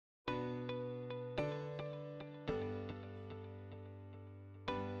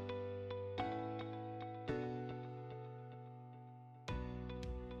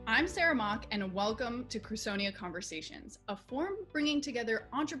I'm Sarah Mock, and welcome to Crusonia Conversations, a forum bringing together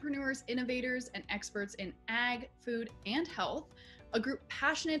entrepreneurs, innovators, and experts in ag, food, and health, a group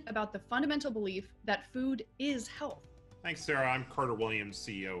passionate about the fundamental belief that food is health. Thanks, Sarah. I'm Carter Williams,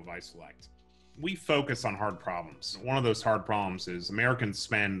 CEO of iSelect. We focus on hard problems. One of those hard problems is Americans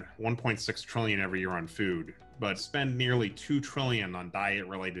spend $1.6 trillion every year on food, but spend nearly $2 trillion on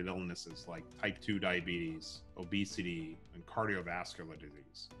diet-related illnesses like type 2 diabetes, obesity, and cardiovascular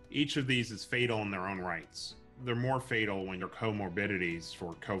disease. Each of these is fatal in their own rights. They're more fatal when they're comorbidities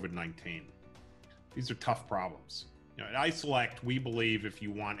for COVID-19. These are tough problems. At iSelect, we believe if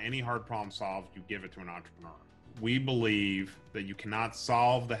you want any hard problem solved, you give it to an entrepreneur. We believe that you cannot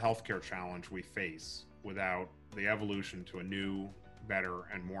solve the healthcare challenge we face without the evolution to a new, better,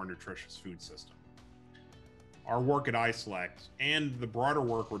 and more nutritious food system. Our work at iSelect and the broader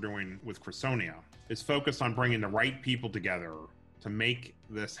work we're doing with Crusonia is focused on bringing the right people together to make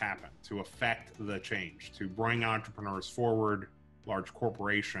this happen, to affect the change, to bring entrepreneurs forward, large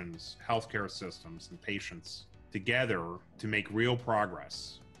corporations, healthcare systems, and patients together to make real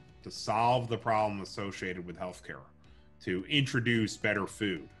progress, to solve the problem associated with healthcare, to introduce better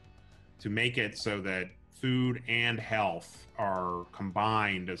food, to make it so that food and health are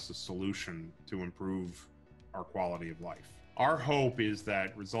combined as a solution to improve our quality of life. Our hope is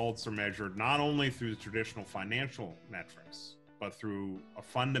that results are measured not only through the traditional financial metrics, but through a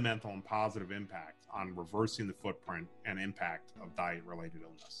fundamental and positive impact on reversing the footprint and impact of diet-related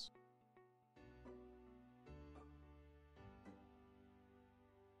illness.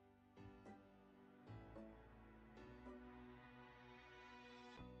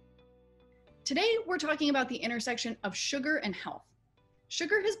 Today, we're talking about the intersection of sugar and health.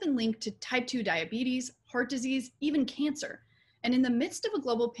 Sugar has been linked to type 2 diabetes, heart disease, even cancer. And in the midst of a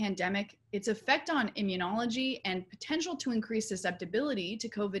global pandemic, its effect on immunology and potential to increase susceptibility to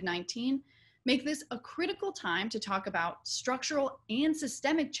COVID-19 make this a critical time to talk about structural and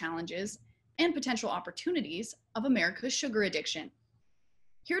systemic challenges and potential opportunities of America's sugar addiction.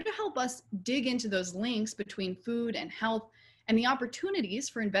 Here to help us dig into those links between food and health and the opportunities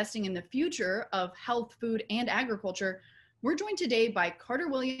for investing in the future of health, food, and agriculture, we're joined today by Carter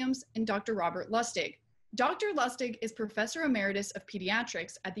Williams and Dr. Robert Lustig. Dr. Lustig is Professor Emeritus of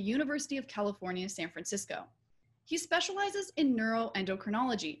Pediatrics at the University of California, San Francisco. He specializes in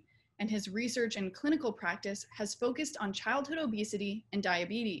neuroendocrinology, and his research and clinical practice has focused on childhood obesity and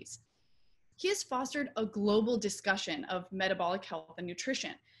diabetes. He has fostered a global discussion of metabolic health and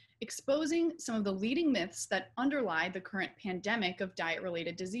nutrition, exposing some of the leading myths that underlie the current pandemic of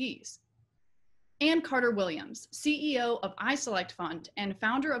diet-related disease. And Carter Williams, CEO of iSelect Fund and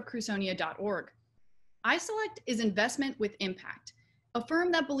founder of Crusonia.org. iSelect is investment with impact, a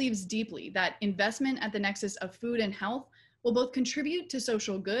firm that believes deeply that investment at the nexus of food and health will both contribute to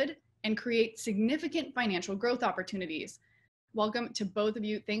social good and create significant financial growth opportunities. Welcome to both of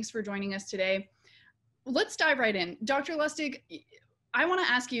you. Thanks for joining us today. Let's dive right in. Dr. Lustig, I want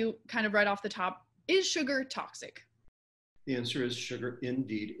to ask you kind of right off the top, is sugar toxic? The answer is sugar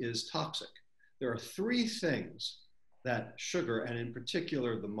indeed is toxic. There are three things that sugar, and in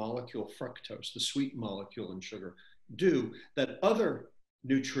particular the molecule fructose, the sweet molecule in sugar, do that other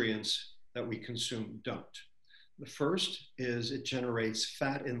nutrients that we consume don't. The first is it generates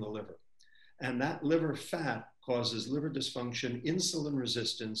fat in the liver. And that liver fat causes liver dysfunction, insulin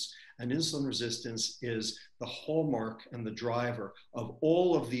resistance, and insulin resistance is the hallmark and the driver of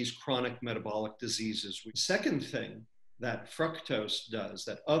all of these chronic metabolic diseases. Second thing that fructose does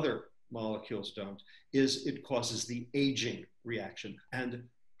that other molecules don't is it causes the aging reaction. And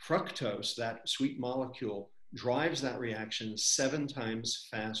fructose, that sweet molecule, drives that reaction 7 times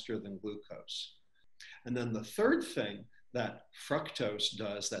faster than glucose. And then the third thing that fructose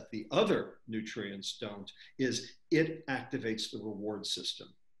does that the other nutrients don't is it activates the reward system.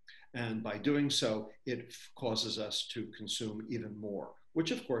 And by doing so, it causes us to consume even more,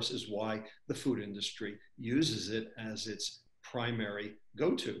 which of course is why the food industry uses it as its primary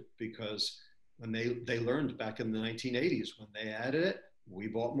go-to, because when they learned back in the 1980s, when they added it, we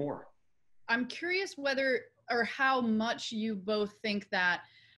bought more. I'm curious whether or how much you both think that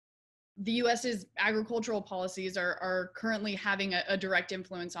the US's agricultural policies are currently having a direct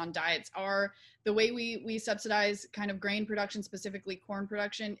influence on diets. Are the way we subsidize kind of grain production, specifically corn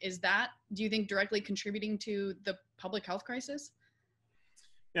production, do you think directly contributing to the public health crisis?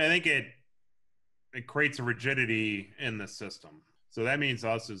 Yeah, I think it creates a rigidity in the system. So that means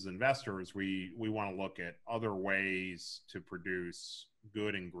us as investors, we want to look at other ways to produce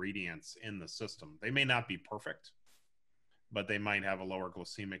good ingredients in the system. They may not be perfect, but they might have a lower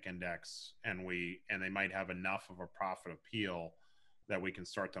glycemic index, and they might have enough of a profit appeal that we can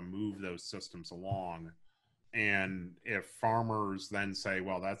start to move those systems along. And if farmers then say,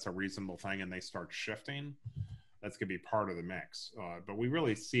 well, that's a reasonable thing, and they start shifting, that's going to be part of the mix. But we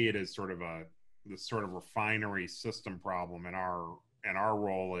really see it as sort of this sort of refinery system problem. And our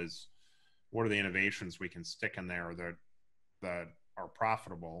role is, what are the innovations we can stick in there that are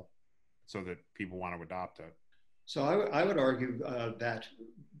profitable so that people want to adopt it? So I would argue that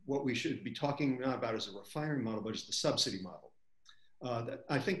what we should be talking not about is a refinery model, but is the subsidy model.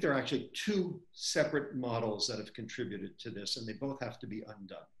 I think there are actually two separate models that have contributed to this, and they both have to be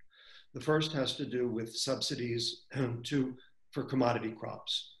undone. The first has to do with subsidies for commodity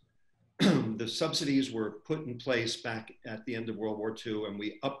crops. The subsidies were put in place back at the end of World War II, and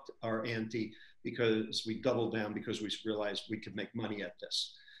we upped our ante because we doubled down because we realized we could make money at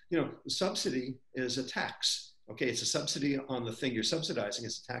this. The subsidy is a tax. Okay, it's a subsidy on the thing you're subsidizing.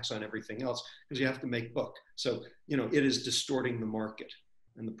 It's a tax on everything else because you have to make book. So, it is distorting the market.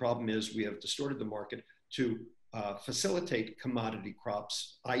 And the problem is we have distorted the market to facilitate commodity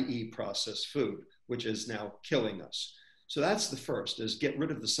crops, i.e. processed food, which is now killing us. So that's the first, is get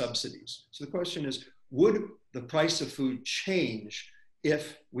rid of the subsidies. So the question is, would the price of food change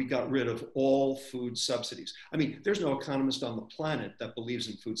if we got rid of all food subsidies? I mean, there's no economist on the planet that believes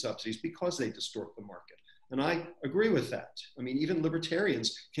in food subsidies because they distort the market. And I agree with that. I mean, even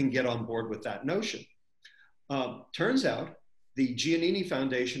libertarians can get on board with that notion. Turns out the Giannini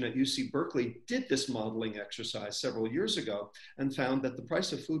Foundation at UC Berkeley did this modeling exercise several years ago and found that the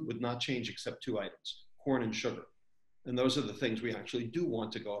price of food would not change except two items: corn and sugar. And those are the things we actually do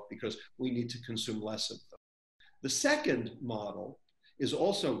want to go up because we need to consume less of them. The second model is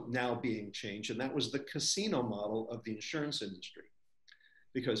also now being changed, and that was the casino model of the insurance industry,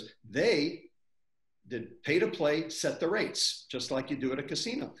 because they did pay to play, set the rates, just like you do at a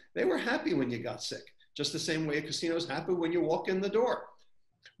casino. They were happy when you got sick, just the same way a casino is happy when you walk in the door.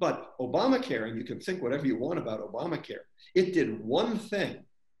 But Obamacare, and you can think whatever you want about Obamacare, it did one thing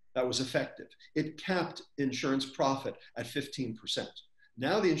that was effective. It capped insurance profit at 15%.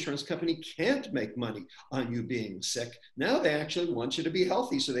 Now the insurance company can't make money on you being sick. Now they actually want you to be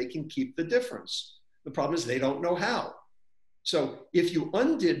healthy so they can keep the difference. The problem is they don't know how. So if you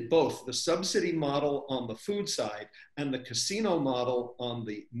undid both the subsidy model on the food side and the casino model on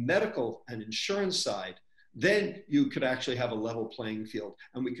the medical and insurance side, then you could actually have a level playing field,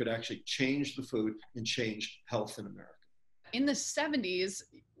 and we could actually change the food and change health in America. In the 70s,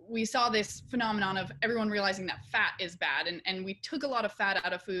 we saw this phenomenon of everyone realizing that fat is bad, and we took a lot of fat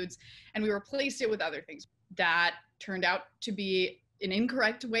out of foods and we replaced it with other things. That turned out to be an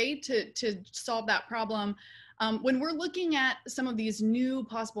incorrect way to solve that problem. When we're looking at some of these new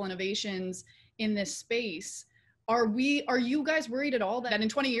possible innovations in this space, are you guys worried at all that in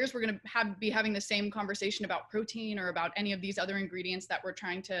 20 years we're going to be having the same conversation about protein or about any of these other ingredients that we're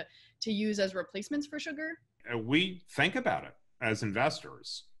trying to use as replacements for sugar? We think about it as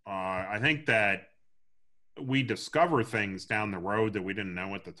investors. I think that we discover things down the road that we didn't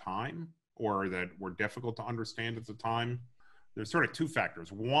know at the time, or that were difficult to understand at the time. There's sort of two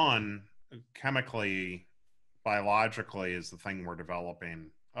factors. One, chemically, biologically, is the thing we're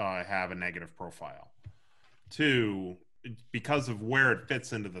developing have a negative profile. Two, because of where it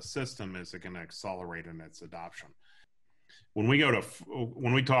fits into the system, is it going to accelerate in its adoption? When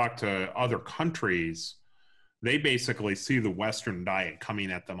we talk to other countries, they basically see the Western diet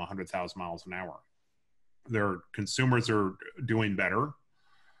coming at them 100,000 miles an hour. Their consumers are doing better.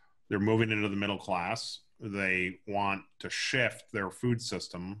 They're moving into the middle class. They want to shift their food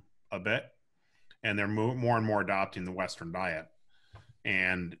system a bit, and they're more and more adopting the Western diet.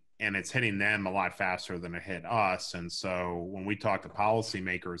 And it's hitting them a lot faster than it hit us. And so when we talk to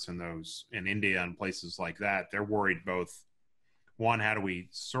policymakers in India and places like that, they're worried both, one, how do we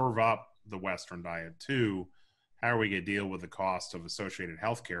serve up the Western diet? Two, how are we going to deal with the cost of associated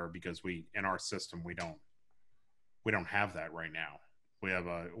healthcare? Because in our system, we don't have that right now.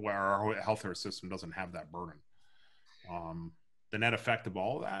 Our healthcare system doesn't have that burden. The net effect of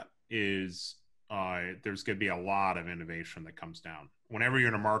all of that is there's going to be a lot of innovation that comes down. Whenever you're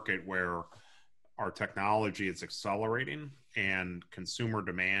in a market where our technology is accelerating and consumer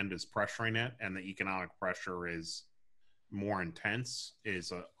demand is pressuring it, and the economic pressure is more intense,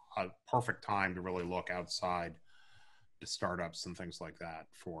 is a perfect time to really look outside to startups and things like that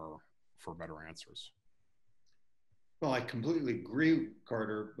for better answers. Well, I completely agree,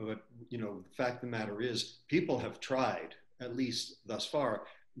 Carter, but the fact of the matter is people have tried, at least thus far,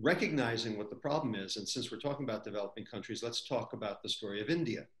 recognizing what the problem is. And since we're talking about developing countries, let's talk about the story of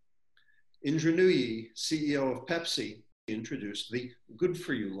India. Indra Nooyi, CEO of Pepsi, introduced the Good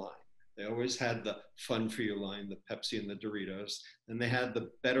For You line. They always had the fun for you line, the Pepsi and the Doritos. Then they had the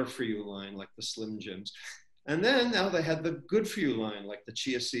better for you line, like the Slim Jims. And then now they had the good for you line, like the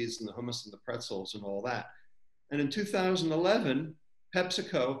chia seeds and the hummus and the pretzels and all that. And in 2011,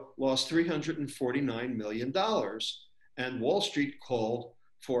 PepsiCo lost $349 million. And Wall Street called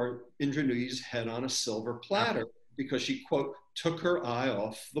for Indra Nooyi's head on a silver platter because she, quote, took her eye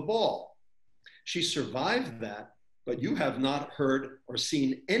off the ball. She survived that, but you have not heard or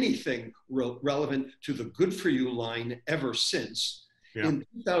seen anything relevant to the good for you line ever since. Yeah. In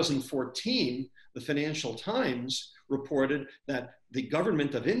 2014, the Financial Times reported that the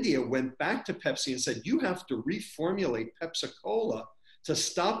government of India went back to Pepsi and said, you have to reformulate Pepsi-Cola to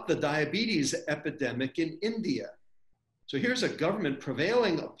stop the diabetes epidemic in India. So here's a government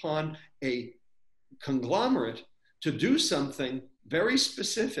prevailing upon a conglomerate to do something very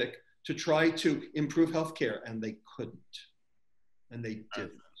specific to try to improve healthcare, and they couldn't, and they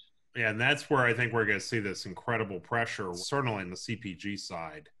didn't. Yeah, and that's where I think we're going to see this incredible pressure, certainly in the CPG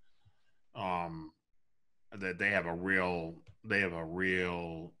side, that they have a real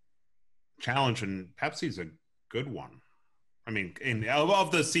challenge, and Pepsi's a good one. I mean,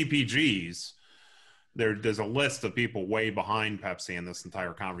 of the CPGs, there's a list of people way behind Pepsi in this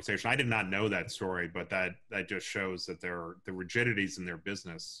entire conversation. I did not know that story, but that just shows that the rigidities in their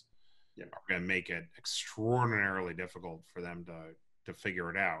business are going to make it extraordinarily difficult for them to figure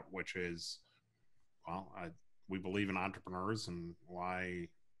it out, which is, well, we believe in entrepreneurs, and why,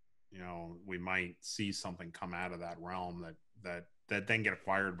 we might see something come out of that realm that then get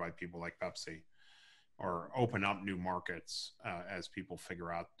acquired by people like Pepsi, or open up new markets as people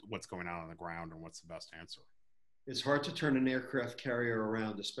figure out what's going on the ground and what's the best answer. It's hard to turn an aircraft carrier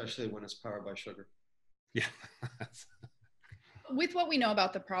around, especially when it's powered by sugar. Yeah. With what we know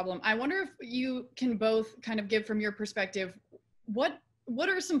about the problem, I wonder if you can both kind of give from your perspective, what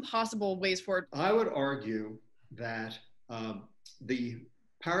are some possible ways forward? I would argue that the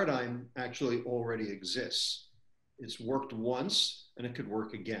paradigm actually already exists. It's worked once and it could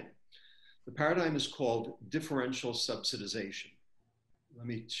work again. The paradigm is called differential subsidization. Let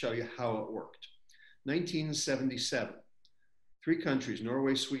me show you how it worked. 1977, 3 countries,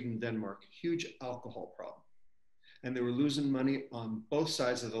 Norway, Sweden, Denmark, huge alcohol problem. And they were losing money on both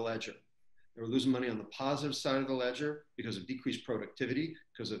sides of the ledger. They were losing money on the positive side of the ledger because of decreased productivity,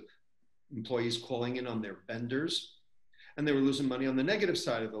 because of employees calling in on their vendors. And they were losing money on the negative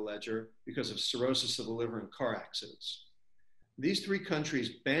side of the ledger because of cirrhosis of the liver and car accidents. These 3 countries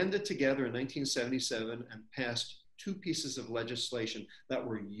banded together in 1977 and passed 2 pieces of legislation that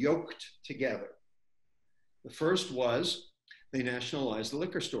were yoked together. The first was they nationalized the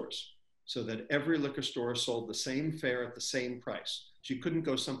liquor stores so that every liquor store sold the same fare at the same price. So you couldn't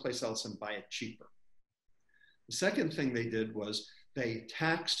go someplace else and buy it cheaper. The second thing they did was they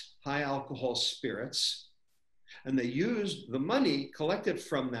taxed high alcohol spirits, and they used the money collected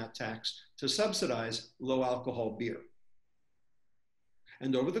from that tax to subsidize low alcohol beer.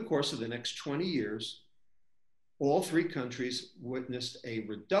 And over the course of the next 20 years, all 3 countries witnessed a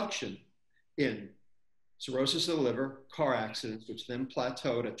reduction in cirrhosis of the liver, car accidents, which then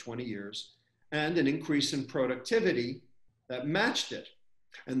plateaued at 20 years, and an increase in productivity that matched it.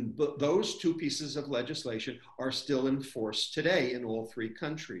 And those 2 pieces of legislation are still in force today in all 3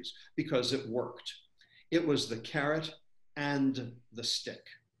 countries because it worked. It was the carrot and the stick.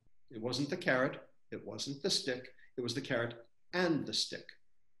 It wasn't the carrot, it wasn't the stick, it was the carrot and the stick.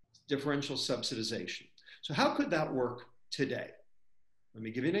 Differential subsidization. So how could that work today? Let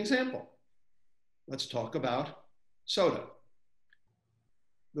me give you an example. Let's talk about soda.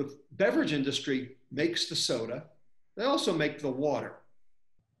 The beverage industry makes the soda. They also make the water.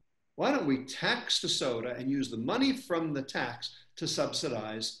 Why don't we tax the soda and use the money from the tax to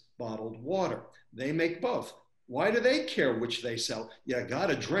subsidize bottled water? They make both. Why do they care which they sell? You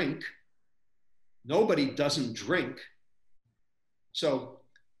gotta drink. Nobody doesn't drink. So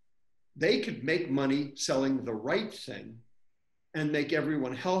they could make money selling the right thing and make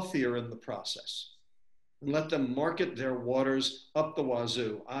everyone healthier in the process. And let them market their waters up the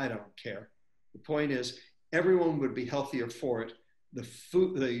wazoo. I don't care. The point is, everyone would be healthier for it.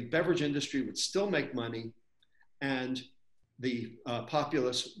 The beverage industry would still make money, and the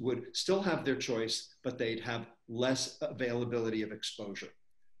populace would still have their choice, but they'd have less availability of exposure,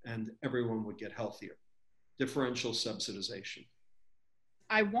 and everyone would get healthier. Differential subsidization.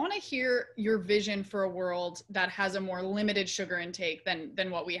 I want to hear your vision for a world that has a more limited sugar intake than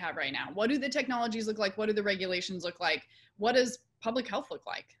what we have right now. What do the technologies look like? What do the regulations look like? What does public health look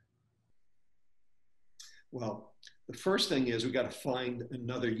like? Well, the first thing is we got to find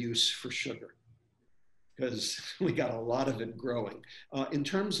another use for sugar, because we got a lot of it growing. In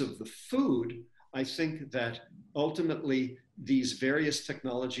terms of the food, I think that ultimately these various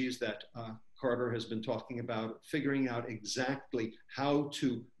technologies that Carter has been talking about, figuring out exactly how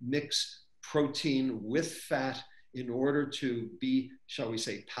to mix protein with fat in order to be, shall we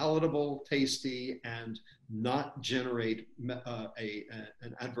say, palatable, tasty, and not generate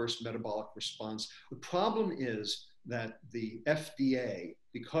an adverse metabolic response. The problem is that the FDA,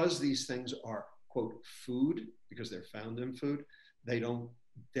 because these things are, quote, food, because they're found in food, they don't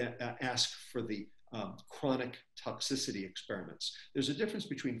ask for the chronic toxicity experiments. There's a difference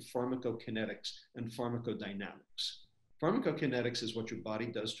between pharmacokinetics and pharmacodynamics. Pharmacokinetics is what your body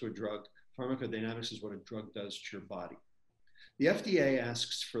does to a drug. Pharmacodynamics is what a drug does to your body. The FDA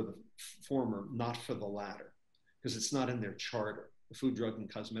asks for the former, not for the latter, because it's not in their charter, the Food, Drug,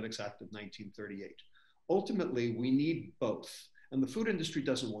 and Cosmetics Act of 1938. Ultimately, we need both. And the food industry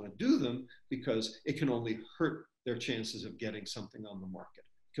doesn't want to do them because it can only hurt their chances of getting something on the market.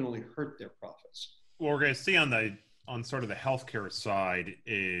 It can only hurt their profits. What we're going to see on sort of the healthcare side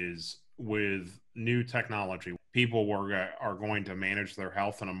is with new technology, people are going to manage their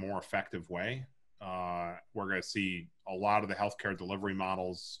health in a more effective way. We're going to see a lot of the healthcare delivery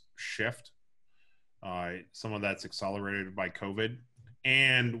models shift. Some of that's accelerated by COVID.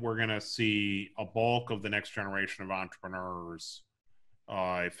 And we're going to see a bulk of the next generation of entrepreneurs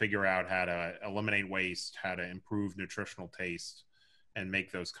figure out how to eliminate waste, how to improve nutritional taste, and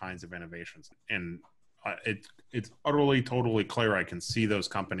make those kinds of innovations. And it's utterly, totally clear. I can see those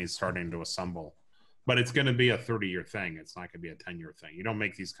companies starting to assemble. But it's going to be a 30-year thing. It's not going to be a 10-year thing. You don't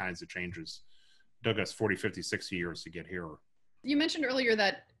make these kinds of changes. It took us 40, 50, 60 years to get here. You mentioned earlier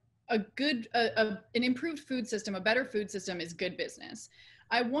that an improved food system, a better food system is good business.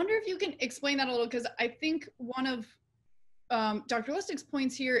 I wonder if you can explain that a little, because I think one of Dr. Lustig's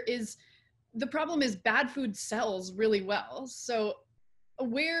points here is the problem is bad food sells really well. So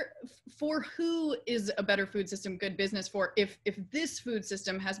for who is a better food system good business for, if this food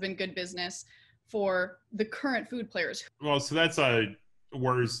system has been good business for the current food players? Well, so that's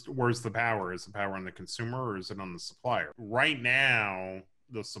where's the power? Is the power on the consumer or is it on the supplier? Right now,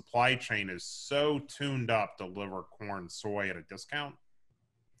 the supply chain is so tuned up to deliver corn, soy at a discount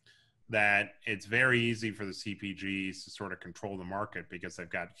that it's very easy for the CPGs to sort of control the market because they've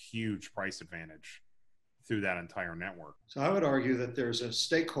got huge price advantage through that entire network. So I would argue that there's a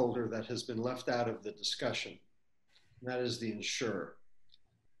stakeholder that has been left out of the discussion, and that is the insurer.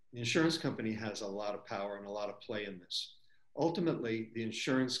 The insurance company has a lot of power and a lot of play in this. Ultimately, the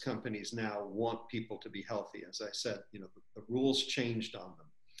insurance companies now want people to be healthy. As I said, the rules changed on them,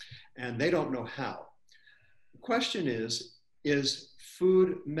 and they don't know how. The question is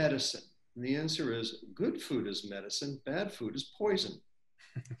food medicine? And the answer is good food is medicine, bad food is poison.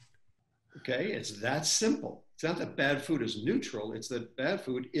 Okay, it's that simple. It's not that bad food is neutral, it's that bad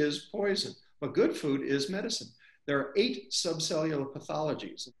food is poison, but good food is medicine. There are 8 subcellular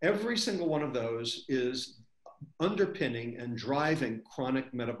pathologies. Every single one of those is underpinning and driving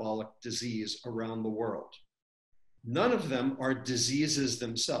chronic metabolic disease around the world. None of them are diseases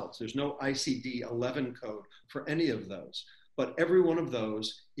themselves. There's no ICD-11 code for any of those, but every one of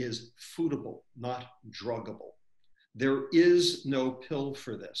those is foodable, not druggable. There is no pill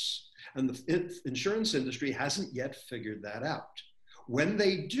for this. And the insurance industry hasn't yet figured that out. When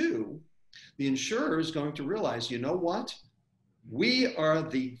they do, the insurer is going to realize, you know what? We are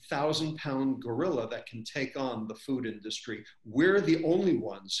the 1,000-pound gorilla that can take on the food industry. We're the only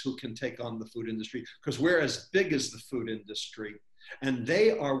ones who can take on the food industry because we're as big as the food industry. And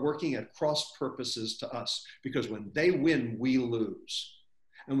they are working at cross purposes to us because when they win, we lose.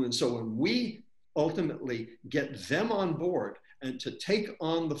 And when we ultimately get them on board and to take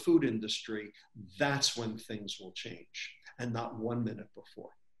on the food industry, that's when things will change, and not 1 minute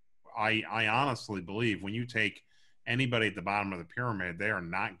before. I honestly believe when you take anybody at the bottom of the pyramid, they are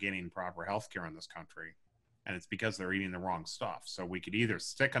not getting proper health care in this country. And it's because they're eating the wrong stuff. So we could either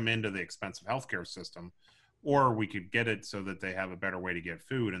stick them into the expensive healthcare system, or we could get it so that they have a better way to get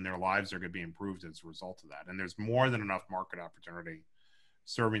food and their lives are going to be improved as a result of that. And there's more than enough market opportunity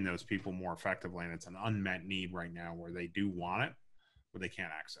serving those people more effectively. And it's an unmet need right now where they do want it, but they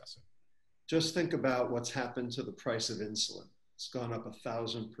can't access it. Just think about what's happened to the price of insulin. It's gone up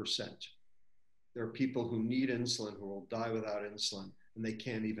 1,000%. There are people who need insulin who will die without insulin, and they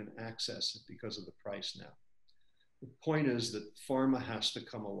can't even access it because of the price now. The point is that pharma has to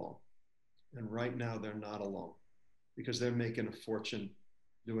come along. And right now they're not alone because they're making a fortune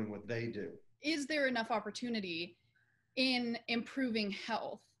doing what they do. Is there enough opportunity in improving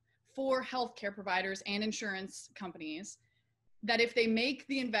health for healthcare providers and insurance companies that if they make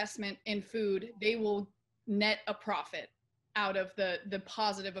the investment in food, they will net a profit out of the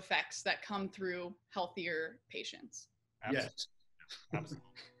positive effects that come through healthier patients. Yes. Absolutely.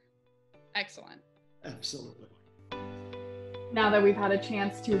 Excellent. Absolutely. Now that we've had a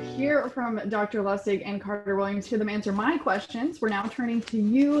chance to hear from Dr. Lustig and Carter Williams, hear them answer my questions, we're now turning to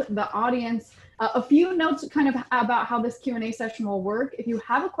you, the audience. A few notes kind of about how this Q&A session will work. If you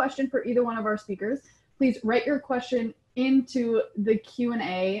have a question for either one of our speakers, please write your question into the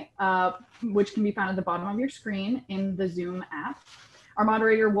Q&A, which can be found at the bottom of your screen in the Zoom app. Our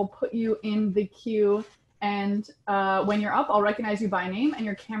moderator will put you in the queue, and when you're up, I'll recognize you by name, and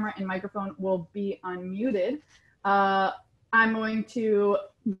your camera and microphone will be unmuted. I'm going to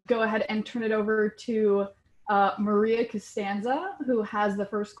go ahead and turn it over to Maria Costanza, who has the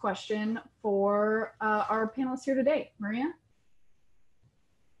first question for our panelists here today. Maria?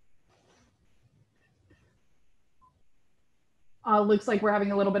 Looks like we're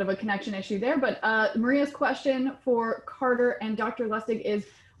having a little bit of a connection issue there, but Maria's question for Carter and Dr. Lustig is,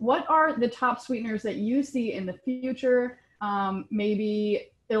 what are the top sweeteners that you see in the future?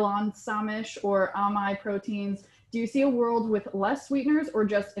 Maybe Ilan Samish or Amai proteins. Do you see a world with less sweeteners or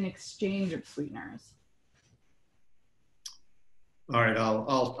just an exchange of sweeteners? All right,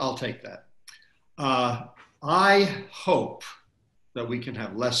 I'll take that. I hope that we can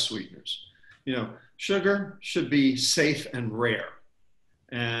have less sweeteners. You know, sugar should be safe and rare,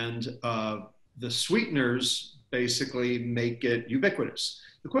 and the sweeteners basically make it ubiquitous.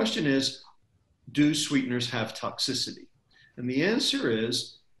 The question is, do sweeteners have toxicity? And the answer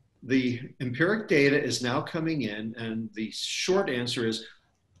is, the empiric data is now coming in, and the short answer is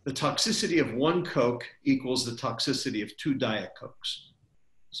the toxicity of one Coke equals the toxicity of 2 Diet Cokes.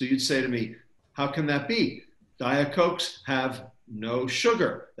 So you'd say to me, how can that be? Diet Cokes have no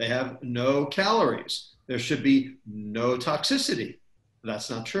sugar. They have no calories. There should be no toxicity.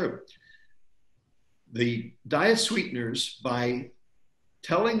 That's not true. The diet sweeteners, by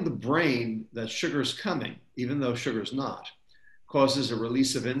telling the brain that sugar is coming, even though sugar is not, causes a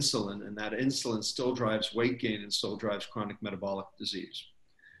release of insulin, and that insulin still drives weight gain and still drives chronic metabolic disease.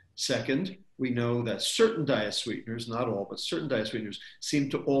 Second, we know that certain diet sweeteners, not all, but certain diet sweeteners seem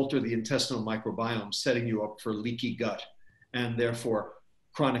to alter the intestinal microbiome, setting you up for leaky gut and therefore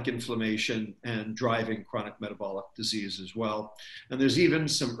chronic inflammation and driving chronic metabolic disease as well. And there's even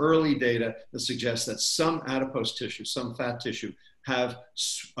some early data that suggests that some adipose tissue, some fat tissue, have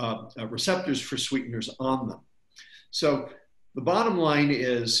receptors for sweeteners on them. So the bottom line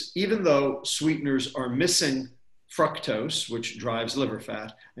is, even though sweeteners are missing fructose, which drives liver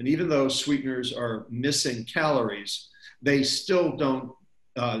fat, and even though sweeteners are missing calories, they still don't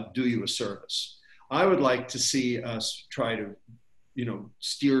do you a service. I would like to see us try to,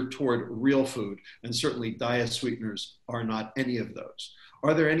 steer toward real food, and certainly diet sweeteners are not any of those.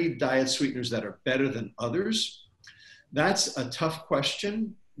 Are there any diet sweeteners that are better than others? That's a tough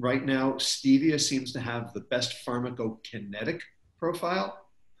question. Right now, stevia seems to have the best pharmacokinetic profile,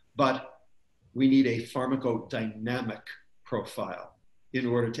 but we need a pharmacodynamic profile in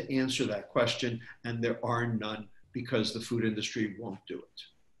order to answer that question, and there are none because the food industry won't do it.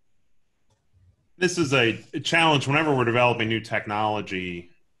 This is a challenge whenever we're developing new technology.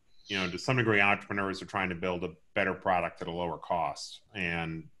 To some degree, entrepreneurs are trying to build a better product at a lower cost.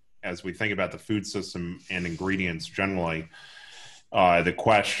 And as we think about the food system and ingredients generally, a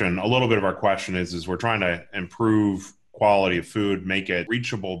little bit of our question is we're trying to improve quality of food, make it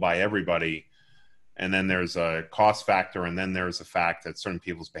reachable by everybody. And then there's a cost factor, and then there's a fact that certain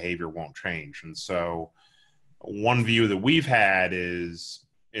people's behavior won't change. And so one view that we've had is,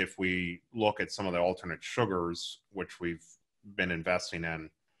 if we look at some of the alternate sugars, which we've been investing in,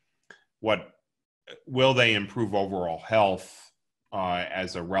 what will they improve overall health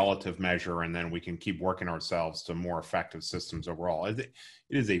as a relative measure, and then we can keep working ourselves to more effective systems overall. It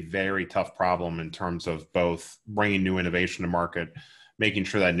is a very tough problem in terms of both bringing new innovation to market, making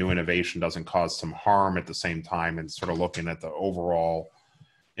sure that new innovation doesn't cause some harm at the same time, and sort of looking at the overall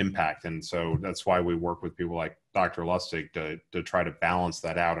impact. And so that's why we work with people like Dr. Lustig to try to balance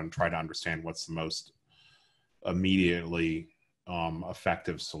that out and try to understand what's the most immediately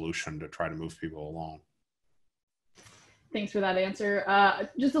effective solution to try to move people along. Thanks for that answer.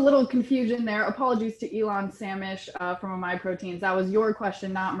 Just a little confusion there. Apologies to Ilan Samish from My Proteins. That was your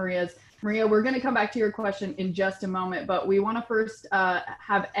question, not Maria's. Maria, we're going to come back to your question in just a moment, but we want to first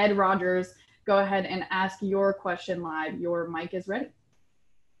have Ed Rogers go ahead and ask your question live. Your mic is ready.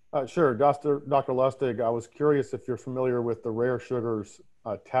 Sure. Dr. Lustig, I was curious if you're familiar with the rare sugars,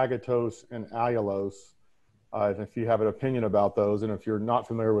 tagatose and allulose, and if you have an opinion about those. And if you're not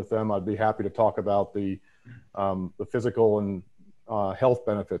familiar with them, I'd be happy to talk about the physical and health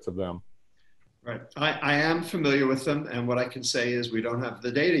benefits of them. Right. I am familiar with them, and what I can say is we don't have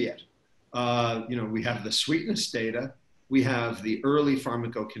the data yet. We have the sweetness data, we have the early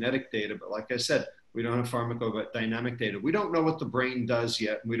pharmacokinetic data, but like I said, we don't have pharmacodynamic data. We don't know what the brain does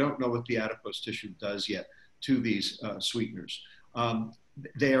yet, and we don't know what the adipose tissue does yet to these sweeteners.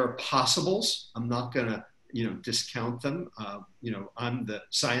 They are possibles. I'm not going to, discount them. I'm the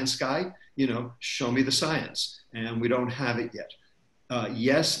science guy. Show me the science, and we don't have it yet.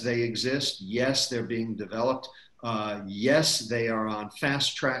 Yes, they exist. Yes, they're being developed. Yes, they are on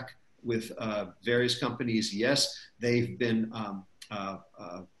fast track with various companies. Yes, they've been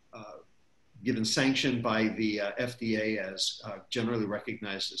given sanction by the FDA as generally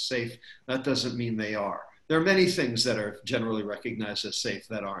recognized as safe. That doesn't mean they are. There are many things that are generally recognized as safe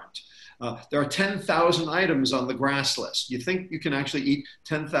that aren't. There are 10,000 items on the GRAS list. You think you can actually eat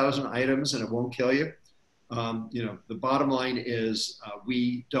 10,000 items and it won't kill you? The bottom line is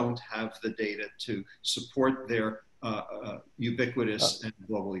we don't have the data to support their ubiquitous and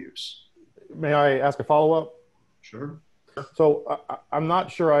global use. May I ask a follow-up? Sure. So I'm not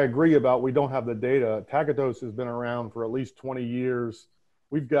sure I agree about we don't have the data. Tagatose has been around for at least 20 years.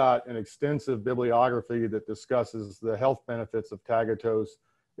 We've got an extensive bibliography that discusses the health benefits of Tagatose.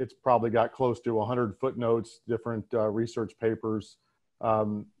 It's probably got close to 100 footnotes, different research papers.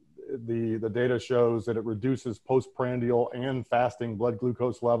 The data shows that it reduces postprandial and fasting blood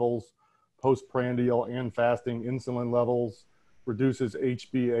glucose levels, postprandial and fasting insulin levels, reduces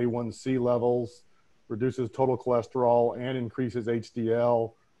HbA1c levels, reduces total cholesterol and increases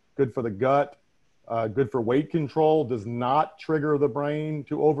HDL, good for the gut, good for weight control, does not trigger the brain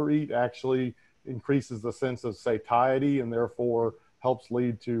to overeat, actually increases the sense of satiety and therefore helps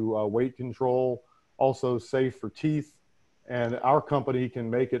lead to weight control, also safe for teeth. And our company can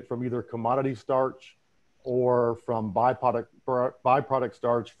make it from either commodity starch or from byproduct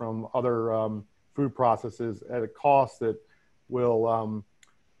starch from other food processes at a cost that will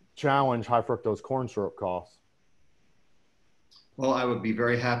challenge high fructose corn syrup costs. Well, I would be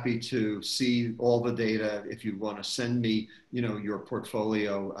very happy to see all the data. If you want to send me, your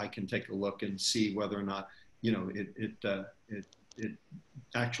portfolio, I can take a look and see whether or not, it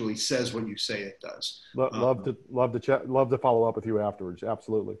actually says what you say it does. Love to follow up with you afterwards.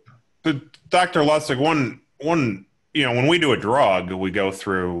 Absolutely. So, Dr. Lustig, one, when we do a drug, we go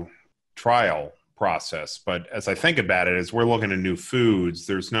through trial process. But as I think about it, as we're looking at new foods,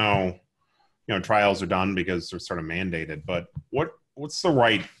 there's no, trials are done because they're sort of mandated. But what's the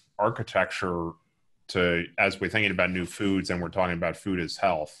right architecture to, as we're thinking about new foods and we're talking about food as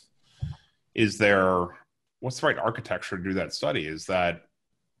health, what's the right architecture to do that study? Is that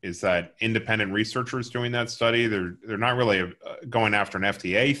independent researchers doing that study? They're not really going after an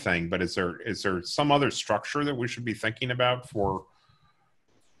FDA thing, but is there some other structure that we should be thinking about for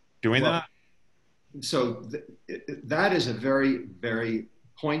doing that? So that is a very, very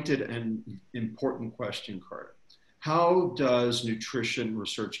pointed and important question, Carter. How does nutrition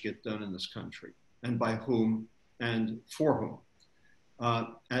research get done in this country, and by whom and for whom?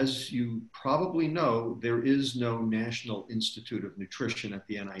 As you probably know, there is no National Institute of Nutrition at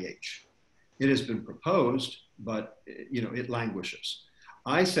the NIH. It has been proposed, but it languishes.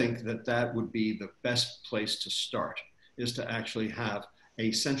 I think that would be the best place to start, is to actually have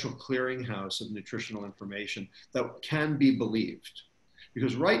a central clearinghouse of nutritional information that can be believed.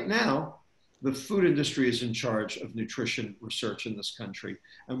 Because right now, the food industry is in charge of nutrition research in this country.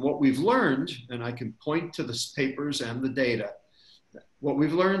 And what we've learned, and I can point to the papers and the data, what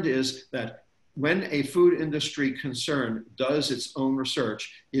we've learned is that when a food industry concern does its own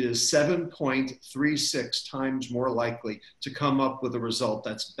research, it is 7.36 times more likely to come up with a result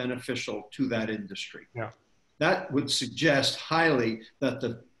that's beneficial to that industry. Yeah. That would suggest highly that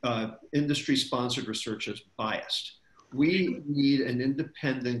the industry-sponsored research is biased. We need an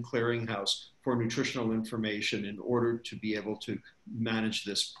independent clearinghouse for nutritional information in order to be able to manage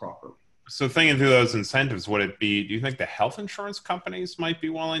this properly. So thinking through those incentives, do you think the health insurance companies might be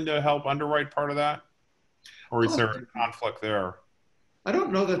willing to help underwrite part of that? Or is there a conflict there? I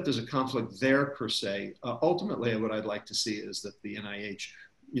don't know that there's a conflict there per se. Ultimately, what I'd like to see is that the NIH,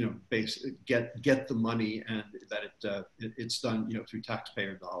 basically get the money, and that it's done, through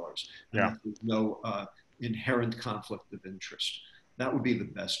taxpayer dollars. And that there's no inherent conflict of interest. That would be the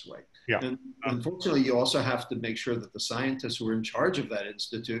best way. Yeah. And unfortunately, you also have to make sure that the scientists who are in charge of that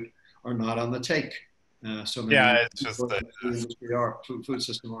institute are not on the take. So many it's just food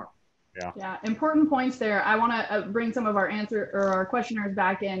system are. Yeah, important points there. I want to bring some of our questioners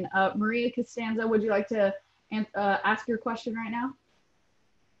back in. Maria Costanza, would you like to ask your question right now?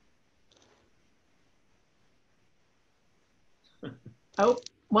 Oh,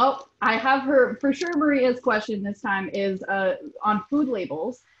 Well, I have her, for sure Maria's question this time is on food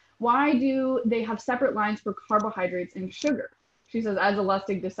labels. Why do they have separate lines for carbohydrates and sugar? She says, as a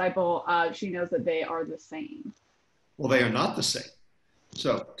Lustig disciple, she knows that they are the same. Well, they are not the same.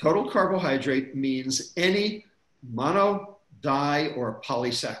 So total carbohydrate means any mono, di, or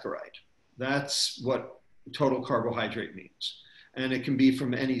polysaccharide. That's what total carbohydrate means. And it can be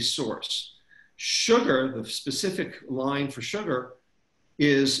from any source. Sugar, the specific line for sugar,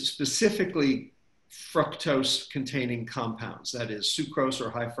 is specifically fructose containing compounds. That is sucrose or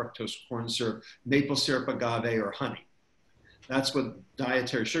high fructose corn syrup, maple syrup, agave, or honey. That's what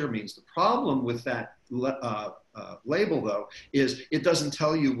dietary sugar means. The problem with that label, though, is it doesn't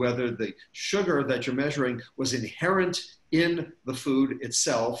tell you whether the sugar that you're measuring was inherent in the food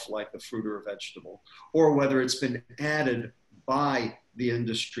itself, like the fruit or vegetable, or whether it's been added by the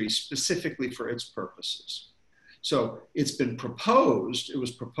industry specifically for its purposes. So it's been proposed, it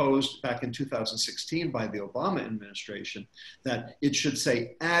was proposed back in 2016 by the Obama administration, that it should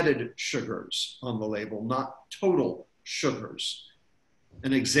say added sugars on the label, not total sugars.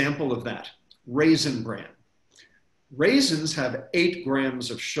 An example of that, Raisin Bran. Raisins have 8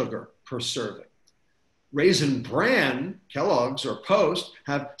 grams of sugar per serving. Raisin Bran, Kellogg's or Post,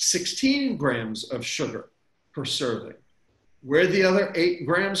 have 16 grams of sugar per serving. Where'd the other 8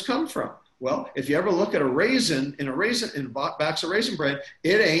 grams come from? Well, if you ever look at a raisin in a box of Raisin Bran,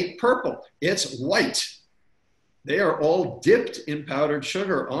 it ain't purple, it's white. They are all dipped in powdered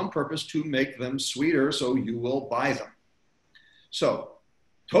sugar on purpose to make them sweeter, so you will buy them. So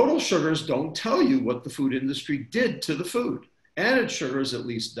total sugars don't tell you what the food industry did to the food. Added sugars at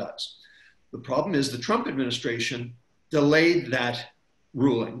least does. The problem is the Trump administration delayed that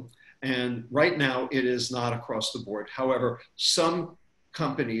ruling. And right now it is not across the board. However, some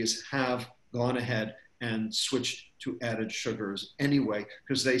companies have gone ahead and switched to added sugars anyway,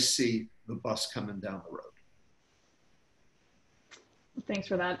 because they see the bus coming down the road. Thanks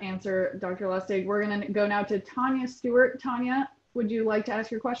for that answer, Dr. Lustig. We're going to go now to Tanya Stewart. Tanya, would you like to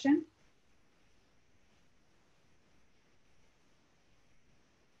ask your question?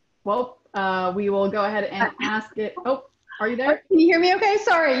 Well, we will go ahead and ask it. Oh, are you there? Can you hear me okay?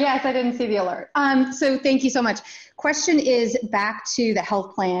 Sorry, yes, I didn't see the alert. So thank you so much. Question is back to the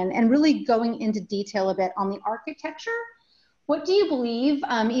health plan and really going into detail a bit on the architecture. What do you believe,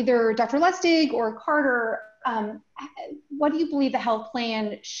 either Dr. Lustig or Carter, what do you believe the health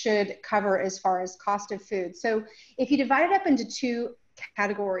plan should cover as far as cost of food? So if you divide it up into 2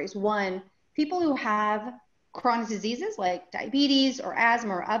 categories, one, people who have chronic diseases like diabetes or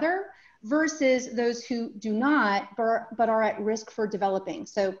asthma or other, versus those who do not, but are at risk for developing,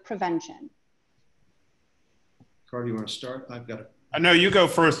 so prevention. Carter, you want to start? I've got it. No, you go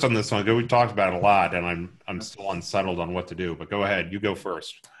first on this one. We talked about it a lot, and I'm still unsettled on what to do, but go ahead. You go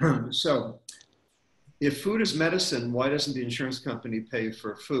first. So if food is medicine, why doesn't the insurance company pay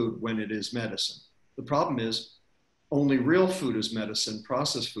for food when it is medicine? The problem is only real food is medicine,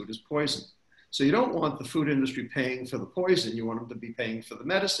 processed food is poison. So you don't want the food industry paying for the poison, you want them to be paying for the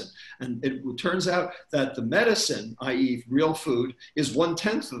medicine. And it turns out that the medicine, i.e. real food, is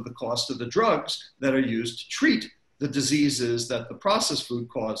 1/10 of the cost of the drugs that are used to treat the diseases that the processed food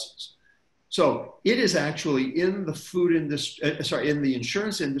causes. So it is actually in the food industry, in the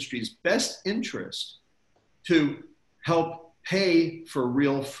insurance industry's best interest to help pay for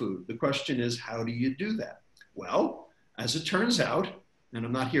real food. The question is, how do you do that? Well, as it turns out, and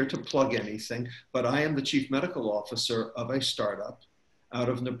I'm not here to plug anything, but I am the chief medical officer of a startup out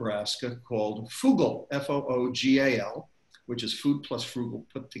of Nebraska called Foogal, F-O-O-G-A-L, which is food plus frugal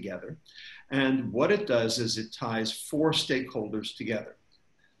put together. And what it does is it ties 4 stakeholders together: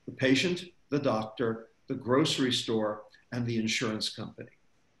 the patient, the doctor, the grocery store, and the insurance company.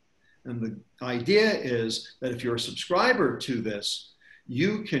 And the idea is that if you're a subscriber to this,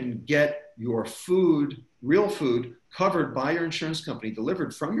 you can get your food, real food, covered by your insurance company,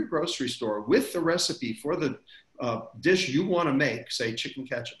 delivered from your grocery store with the recipe for the dish you want to make, say chicken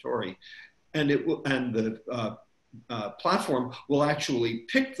cacciatore, and the platform will actually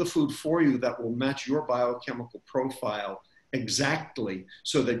pick the food for you that will match your biochemical profile exactly,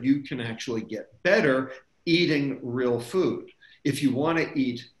 so that you can actually get better eating real food. If you want to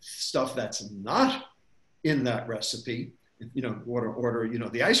eat stuff that's not in that recipe, order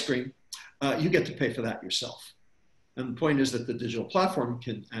the ice cream, you get to pay for that yourself. And the point is that the digital platform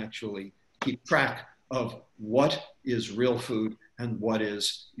can actually keep track of what is real food and what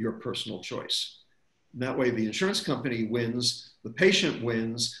is your personal choice. And that way the insurance company wins, the patient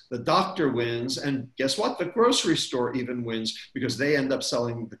wins, the doctor wins, and guess what? The grocery store even wins, because they end up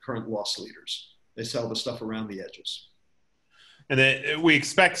selling the current loss leaders. They sell the stuff around the edges. And then we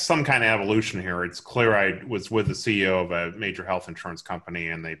expect some kind of evolution here. It's clear. I was with the CEO of a major health insurance company,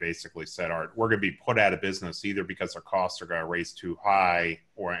 and they basically said, "All right, we're going to be put out of business either because our costs are going to raise too high,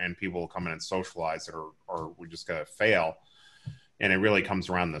 and people will come in and socialize it, or we're just going to fail." And it really comes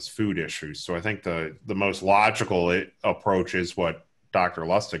around this food issue. So I think the most logical approach is what Dr.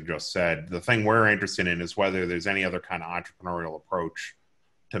 Lustig just said. The thing we're interested in is whether there's any other kind of entrepreneurial approach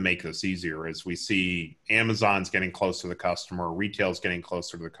to make this easier. As we see Amazon's getting close to the customer, retail's getting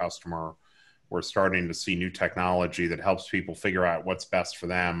closer to the customer, we're starting to see new technology that helps people figure out what's best for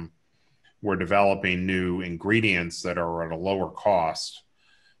them. We're developing new ingredients that are at a lower cost,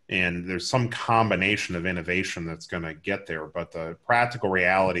 and there's some combination of innovation that's going to get there. But the practical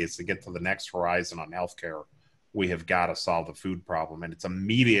reality is, to get to the next horizon on healthcare, we have got to solve the food problem, and it's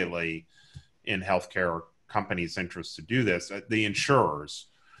immediately in healthcare companies' interest to do this, the insurers.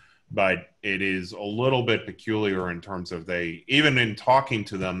 But it is a little bit peculiar in terms of even in talking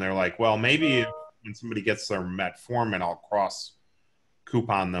to them, they're like, well, maybe when somebody gets their metformin, I'll cross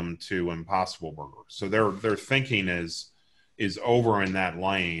coupon them to Impossible Burger. So their thinking is over in that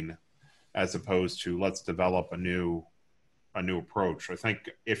lane, as opposed to let's develop a new approach. I think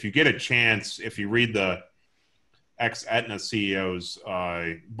if you get a chance, if you read the ex-Aetna CEO's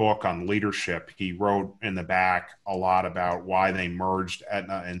book on leadership, he wrote in the back a lot about why they merged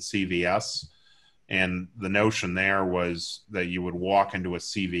Aetna and CVS. And the notion there was that you would walk into a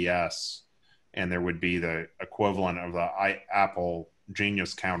CVS and there would be the equivalent of the Apple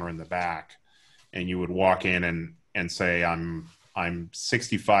Genius counter in the back. And you would walk in and say, I'm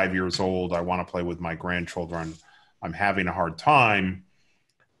 65 years old. I want to play with my grandchildren. I'm having a hard time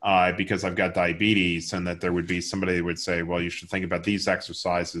because I've got diabetes, and that there would be somebody that would say, well, you should think about these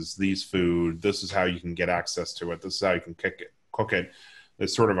exercises, these food, this is how you can get access to it, this is how you can cook it.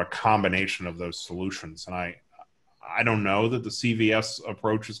 There's sort of a combination of those solutions. And I don't know that the CVS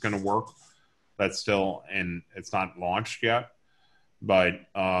approach is going to work. That's still, and it's not launched yet. But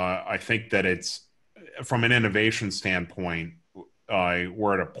I think that it's, from an innovation standpoint,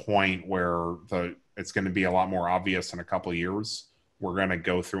 we're at a point where it's going to be a lot more obvious in a couple of years. We're going to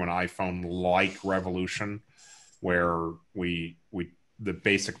go through an iPhone-like revolution where the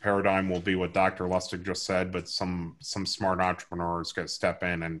basic paradigm will be what Dr. Lustig just said, but some smart entrepreneurs going to step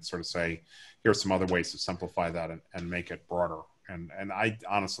in and sort of say, here's some other ways to simplify that and make it broader. And I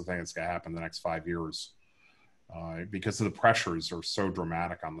honestly think it's going to happen in the next 5 years because of the pressures are so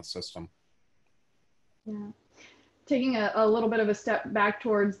dramatic on the system. Yeah. Taking a little bit of a step back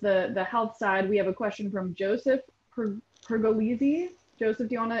towards the health side, we have a question from Joseph Pergolesi. Joseph,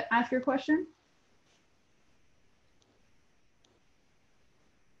 do you want to ask your question?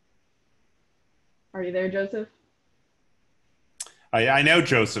 Are you there, Joseph? I know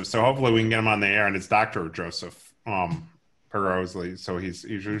Joseph, so hopefully we can get him on the air, and it's Dr. Joseph Pergolesi. So he's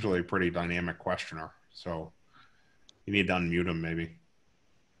usually a pretty dynamic questioner. So you need to unmute him, maybe.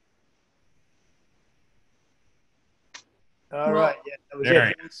 All right. Yeah, that was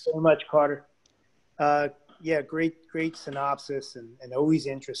it. Thanks so much, Carter. Yeah, great synopsis and always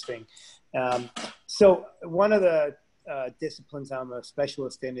interesting. So one of the disciplines I'm a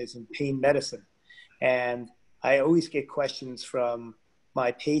specialist in is in pain medicine. And I always get questions from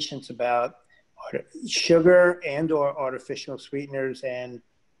my patients about sugar and or artificial sweeteners and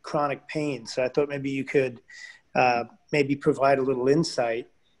chronic pain. So I thought maybe you could maybe provide a little insight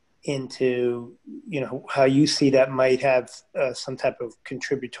into, how you see that might have some type of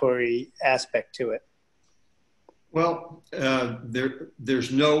contributory aspect to it. Well,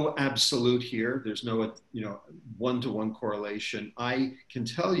 there's no absolute here. There's no, one-to-one correlation. I can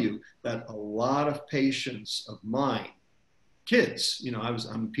tell you that a lot of patients of mine, kids, I'm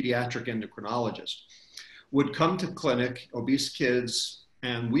a pediatric endocrinologist, would come to clinic, obese kids,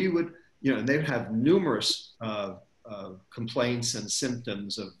 and we would, and they'd have numerous complaints and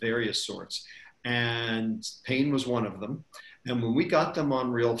symptoms of various sorts. And pain was one of them. And when we got them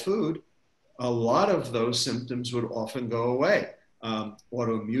on real food, a lot of those symptoms would often go away.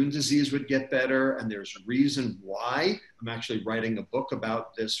 Autoimmune disease would get better, and there's a reason why. I'm actually writing a book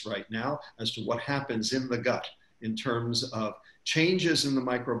about this right now as to what happens in the gut in terms of changes in the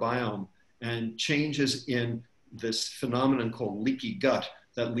microbiome and changes in this phenomenon called leaky gut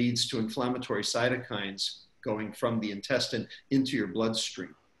that leads to inflammatory cytokines going from the intestine into your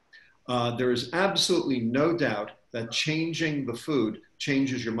bloodstream. There is absolutely no doubt that changing the food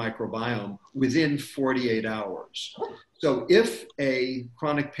changes your microbiome within 48 hours. So if a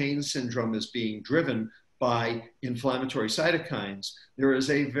chronic pain syndrome is being driven by inflammatory cytokines, there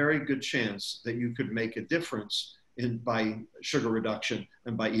is a very good chance that you could make a difference by sugar reduction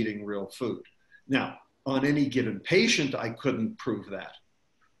and by eating real food. Now, on any given patient, I couldn't prove that.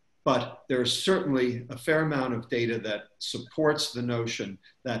 But there's certainly a fair amount of data that supports the notion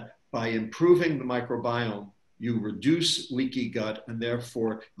that by improving the microbiome, you reduce leaky gut, and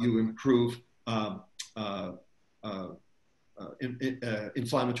therefore you improve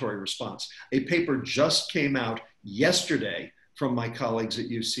inflammatory response. A paper just came out yesterday from my colleagues at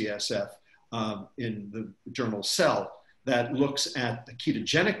UCSF in the journal Cell that looks at the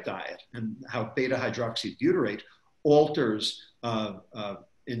ketogenic diet and how beta hydroxybutyrate alters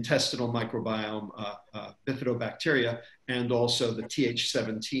intestinal microbiome, bifidobacteria, and also the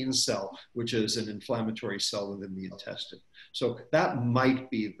Th17 cell, which is an inflammatory cell within the intestine. So that might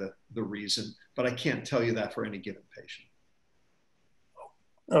be the reason, but I can't tell you that for any given patient.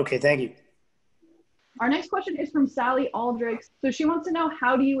 Okay, thank you. Our next question is from Sally Aldrich. So she wants to know,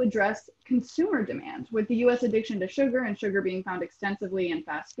 how do you address consumer demand with the US addiction to sugar and sugar being found extensively in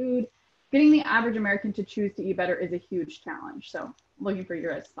fast food? Getting the average American to choose to eat better is a huge challenge. So looking for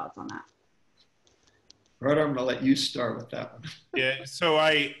your guys' thoughts on that. Right, I'm gonna let you start with that one. Yeah, so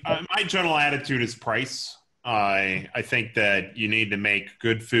my general attitude is price. I think that you need to make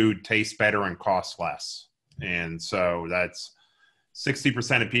good food taste better and cost less. And so that's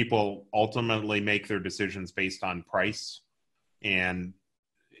 60% of people ultimately make their decisions based on price. And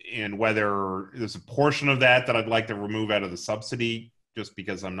whether there's a portion of that I'd like to remove out of the subsidy, just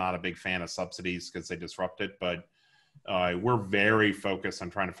because I'm not a big fan of subsidies because they disrupt it. But we're very focused on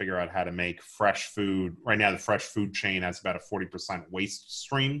trying to figure out how to make fresh food. Right now, the fresh food chain has about a 40% waste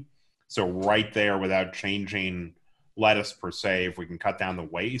stream. So right there, without changing lettuce per se, if we can cut down the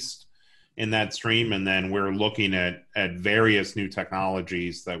waste in that stream, and then we're looking at various new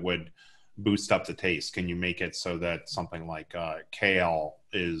technologies that would boost up the taste. Can you make it so that something like kale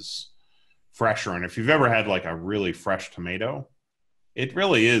is fresher? And if you've ever had like a really fresh tomato, it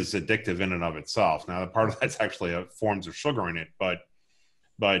really is addictive in and of itself. Now, part of that's actually forms of sugar in it, but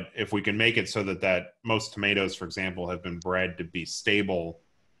if we can make it so that most tomatoes, for example, have been bred to be stable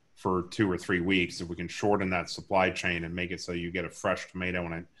for 2 or 3 weeks, if we can shorten that supply chain and make it so you get a fresh tomato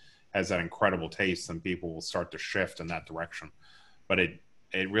and it has that incredible taste, then people will start to shift in that direction. But it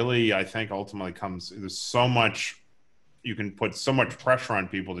really, I think, ultimately there's so much, you can put so much pressure on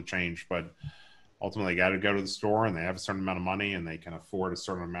people to change, but ultimately, they got to go to the store and they have a certain amount of money and they can afford a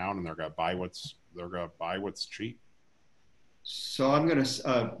certain amount, and they're going to buy what's cheap. So I'm going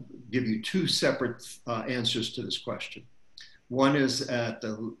to give you 2 separate answers to this question. One is at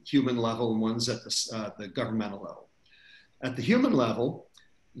the human level and one's at the governmental level. At the human level,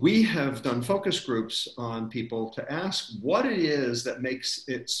 we have done focus groups on people to ask what it is that makes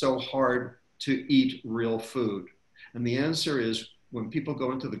it so hard to eat real food. And the answer is, when people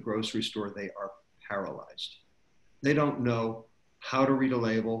go into the grocery store, they are paralyzed. They don't know how to read a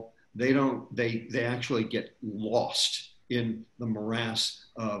label. They actually get lost in the morass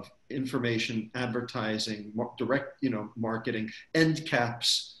of information, advertising, direct, marketing, end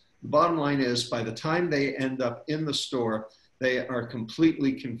caps. The bottom line is, by the time they end up in the store, they are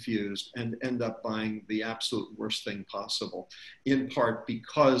completely confused and end up buying the absolute worst thing possible, in part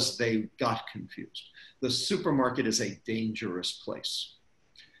because they got confused. The supermarket is a dangerous place.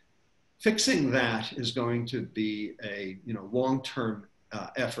 Fixing that is going to be a long-term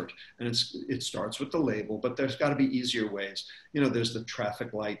effort, and it starts with the label, but there's got to be easier ways. There's the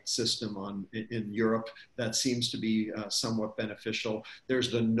traffic light system in Europe that seems to be somewhat beneficial. There's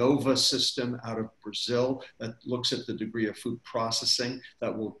the NOVA system out of Brazil that looks at the degree of food processing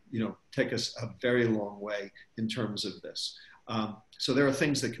that will take us a very long way in terms of this. So there are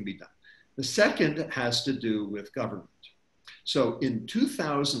things that can be done. The second has to do with government. So in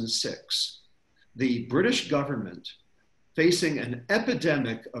 2006, the British government, facing an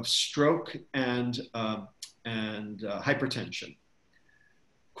epidemic of stroke and hypertension,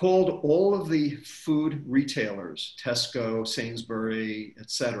 called all of the food retailers, Tesco, Sainsbury,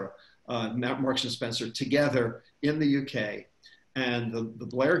 etc., Marks and Spencer, together in the UK. And the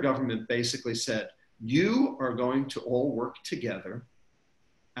Blair government basically said, you are going to all work together,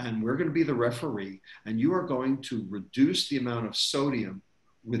 and we're going to be the referee, and you are going to reduce the amount of sodium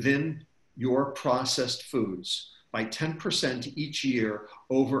within your processed foods by 10% each year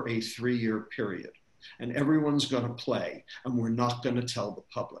over a 3-year period. And everyone's going to play, and we're not going to tell the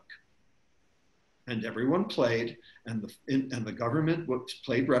public. And everyone played, and the government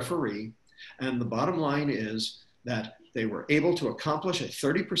played referee. And the bottom line is that they were able to accomplish a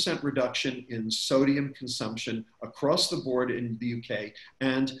 30% reduction in sodium consumption across the board in the UK.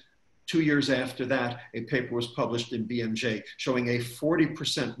 And 2 years after that, a paper was published in BMJ showing a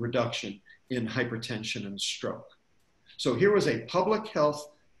 40% reduction in hypertension and stroke. So here was a public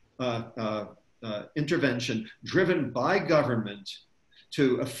health intervention driven by government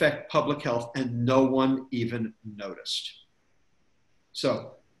to affect public health, and no one even noticed.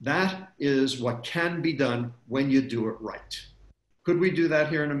 So that is what can be done when you do it right. Could we do that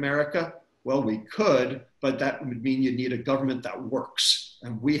here in America? Well, we could, but that would mean you need a government that works,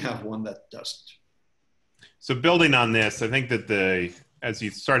 and we have one that doesn't. So building on this, I think that as you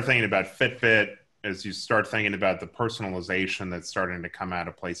start thinking about Fitbit, as you start thinking about the personalization that's starting to come out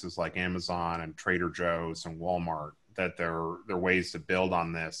of places like Amazon and Trader Joe's and Walmart, that there are ways to build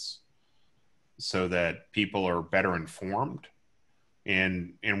on this so that people are better informed.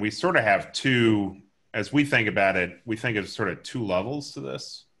 And we sort of have two, as we think about it, we think of sort of two levels to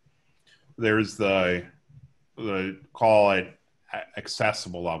this. There's the call it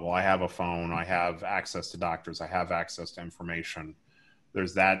accessible level. I have a phone, I have access to doctors, I have access to information.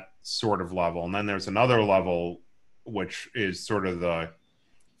 There's that sort of level. And then there's another level, which is sort of the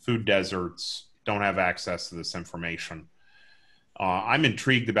food deserts, don't have access to this information. I'm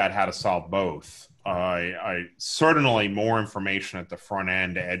intrigued about how to solve both. I certainly more information at the front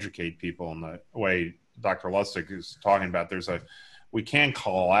end to educate people in the way Dr. Lustig is talking about. We can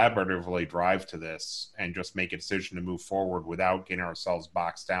collaboratively drive to this and just make a decision to move forward without getting ourselves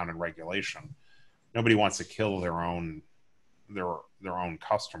boxed down in regulation. Nobody wants to kill their own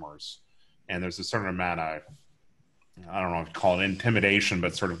customers. And there's a certain amount of, I don't know if you call it intimidation,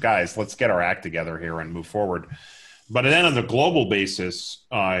 but sort of, guys, let's get our act together here and move forward. But then on the global basis,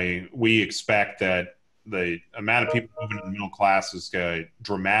 we expect that the amount of people moving to the middle class is going to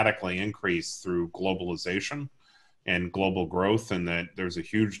dramatically increase through globalization and global growth, and that there's a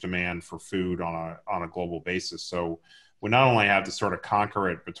huge demand for food on a global basis. So we not only have to sort of conquer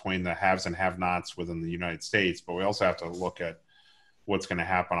it between the haves and have-nots within the United States, but we also have to look at what's going to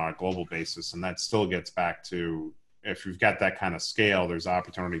happen on a global basis. And that still gets back to, if you've got that kind of scale, there's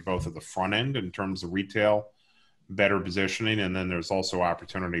opportunity both at the front end in terms of retail, better positioning, and then there's also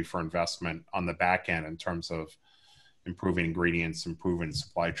opportunity for investment on the back end in terms of improving ingredients, improving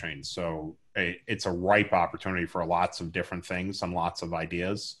supply chains. So it's a ripe opportunity for lots of different things and lots of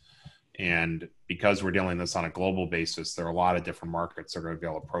ideas. And because we're dealing this on a global basis, there are a lot of different markets that are going to be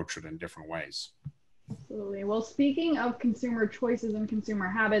able to approach it in different ways. Absolutely. Well, speaking of consumer choices and consumer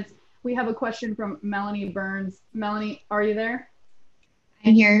habits, we have a question from Melanie Burns. Melanie, are you there?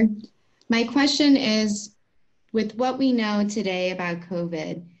 I'm here. My question is, with what we know today about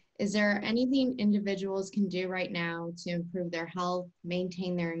COVID, is there anything individuals can do right now to improve their health,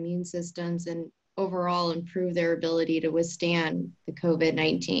 maintain their immune systems, and overall improve their ability to withstand the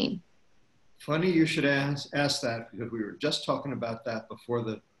COVID-19? Funny you should ask that, because we were just talking about that before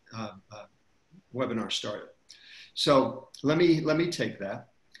the webinar started. So let me take that.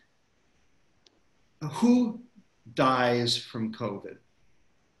 Who dies from COVID?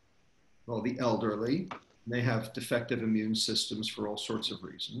 Well, the elderly. They have defective immune systems for all sorts of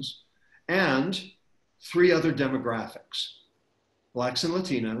reasons. And three other demographics: Blacks and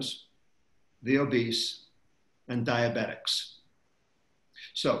Latinos, the obese, and diabetics.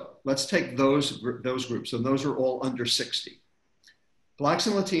 So let's take those groups, and those are all under 60. Blacks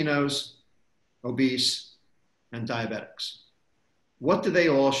and Latinos, obese, and diabetics. What do they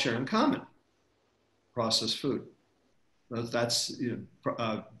all share in common? Processed food. That's,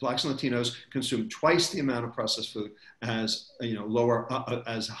 Blacks and Latinos consume twice the amount of processed food as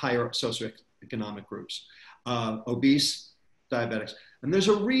as higher socioeconomic groups. Obese, diabetics, and there's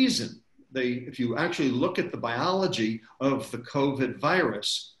a reason. If you actually look at the biology of the COVID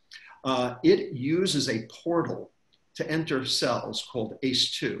virus, it uses a portal to enter cells called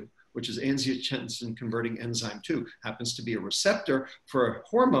ACE2, which is angiotensin converting enzyme 2, happens to be a receptor for a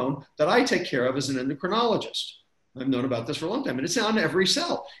hormone that I take care of as an endocrinologist. I've known about this for a long time, and it's on every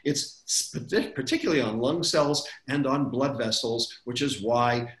cell. It's particularly on lung cells and on blood vessels, which is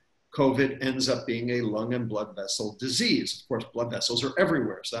why COVID ends up being a lung and blood vessel disease. Of course, blood vessels are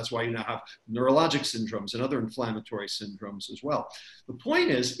everywhere, so that's why you now have neurologic syndromes and other inflammatory syndromes as well. The point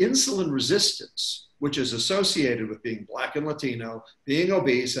is, insulin resistance, which is associated with being Black and Latino, being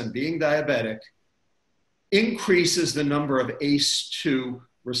obese, and being diabetic, increases the number of ACE2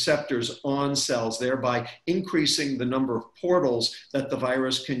 receptors on cells, thereby increasing the number of portals that the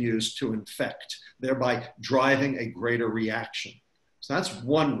virus can use to infect, thereby driving a greater reaction. So that's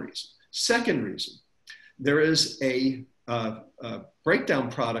one reason. Second reason, there is a breakdown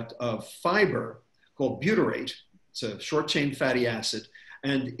product of fiber called butyrate. It's a short-chain fatty acid,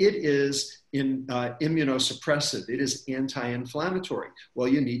 and it is immunosuppressive. It is anti-inflammatory. Well,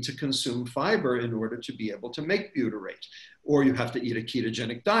 you need to consume fiber in order to be able to make butyrate, or you have to eat a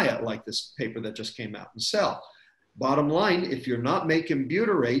ketogenic diet like this paper that just came out in Cell. Bottom line, if you're not making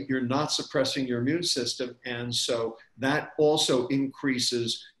butyrate, you're not suppressing your immune system. And so that also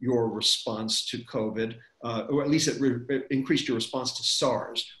increases your response to COVID, or at least it increased your response to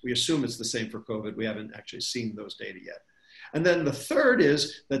SARS. We assume it's the same for COVID. We haven't actually seen those data yet. And then the third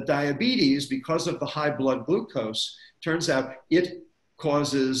is that diabetes, because of the high blood glucose, turns out it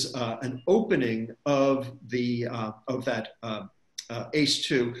causes an opening of that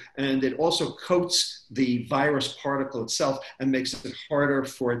ACE2, and it also coats the virus particle itself and makes it harder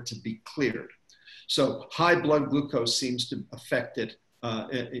for it to be cleared. So high blood glucose seems to affect its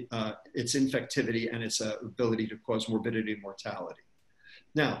infectivity and its ability to cause morbidity and mortality.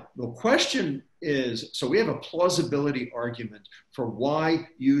 Now, the question is, so we have a plausibility argument for why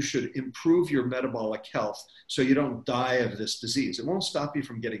you should improve your metabolic health so you don't die of this disease. It won't stop you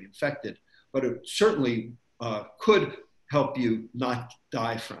from getting infected, but it certainly could help you not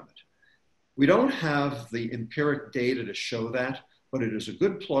die from it. We don't have the empiric data to show that, but it is a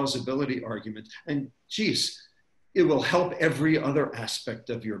good plausibility argument. And geez, it will help every other aspect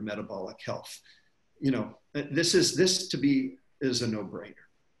of your metabolic health. You know, this to be is a no-brainer.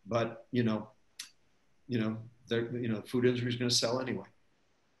 But the food industry is going to sell anyway.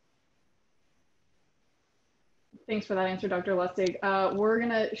 Thanks for that answer, Dr. Lustig. We're going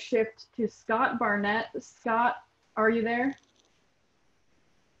to shift to Scott Barnett. Scott, are you there?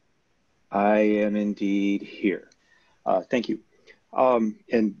 I am indeed here. Thank you.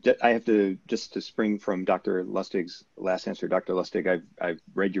 And I have to, just to spring from Dr. Lustig's last answer, Dr. Lustig, I've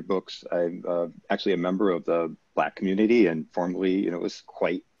read your books. I'm actually a member of the Black community and formerly, was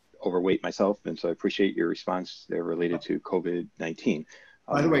quite overweight myself. And so I appreciate your response there related to COVID-19.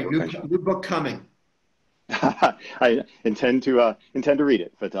 By the way, new book coming. I intend to read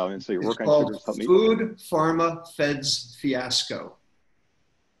it, but so your work on sugars helped me. Food, Pharma, Feds Fiasco.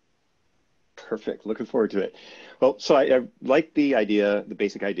 Perfect. Looking forward to it. Well, so I like the idea, the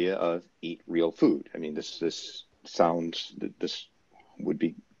basic idea of eat real food. I mean, this sounds, this would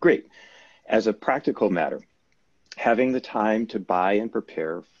be great. As a practical matter, having the time to buy and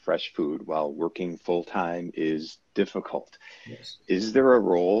prepare fresh food while working full-time is difficult. Yes. Is there a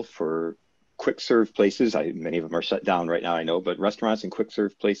role for quick serve places? Many of them are shut down right now, I know, but restaurants and quick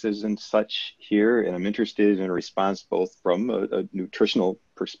serve places and such here, and I'm interested in a response both from a nutritional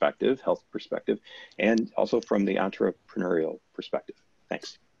perspective, health perspective, and also from the entrepreneurial perspective.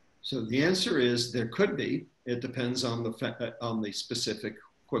 Thanks. So the answer is there could be. It depends on the specific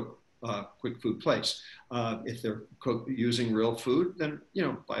quick food place. If they're using real food, then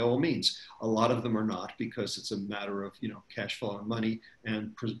by all means. A lot of them are not, because it's a matter of cash flow and money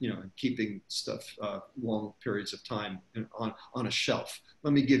and keeping stuff long periods of time on a shelf.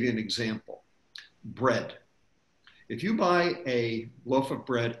 Let me give you an example. Bread. If you buy a loaf of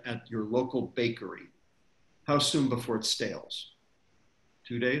bread at your local bakery, how soon before it stales?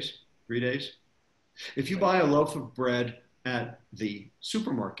 2 days? 3 days? If you buy a loaf of bread at the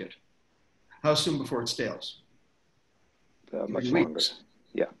supermarket, how soon before it stales? Much longer.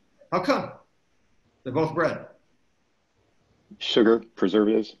 Yeah. How come? They're both bread. Sugar,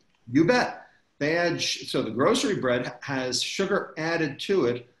 preservatives. You bet. They add, so the grocery bread has sugar added to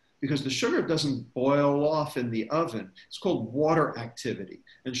it because the sugar doesn't boil off in the oven. It's called water activity.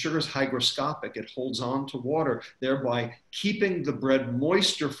 And sugar is hygroscopic. It holds on to water, thereby keeping the bread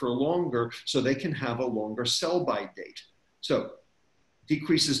moister for longer so they can have a longer sell-by date. So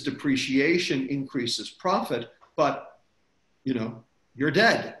decreases depreciation, increases profit, but you're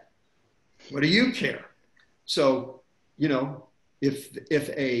dead. What do you care? So, if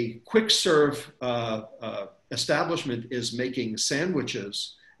a quick serve establishment is making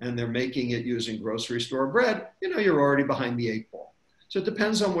sandwiches and they're making it using grocery store bread, you're already behind the 8 ball. So it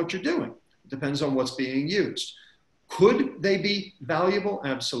depends on what you're doing. It depends on what's being used. Could they be valuable?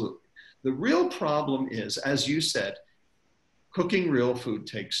 Absolutely. The real problem is, as you said, cooking real food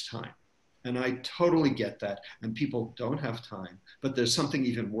takes time. And I totally get that. And people don't have time, but there's something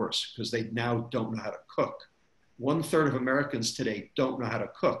even worse because they now don't know how to cook. 1/3 of Americans today don't know how to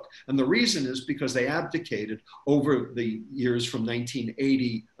cook. And the reason is because they abdicated over the years from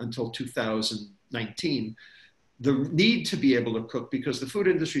 1980 until 2019, the need to be able to cook because the food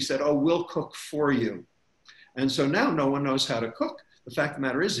industry said, oh, we'll cook for you. And so now no one knows how to cook. The fact of the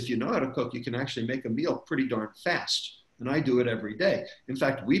matter is, if you know how to cook, you can actually make a meal pretty darn fast. And I do it every day. In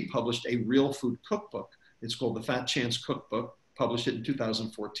fact, we published a real food cookbook. It's called the Fat Chance Cookbook, published it in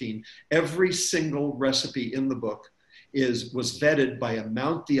 2014. Every single recipe in the book was vetted by a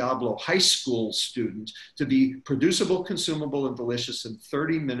Mount Diablo high school student to be producible, consumable, and delicious in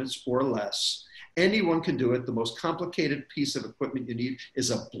 30 minutes or less. Anyone can do it. The most complicated piece of equipment you need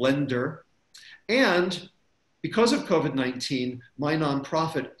is a blender. And Because of COVID-19, my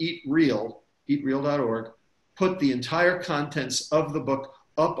nonprofit, eatreel.org, put the entire contents of the book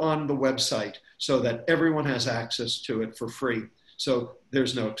up on the website so that everyone has access to it for free. So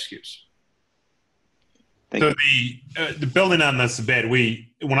there's no excuse. So the building on this a bit,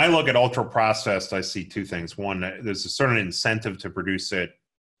 when I look at ultra processed, I see two things. One, there's a certain incentive to produce it,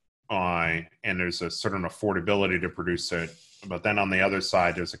 and there's a certain affordability to produce it. But then on the other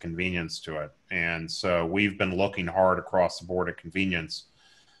side, there's a convenience to it. And so we've been looking hard across the board at convenience.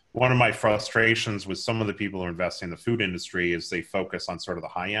 One of my frustrations with some of the people who are investing in the food industry is they focus on sort of the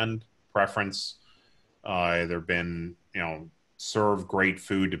high end preference. They've been, serve great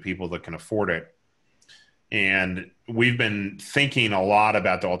food to people that can afford it. And we've been thinking a lot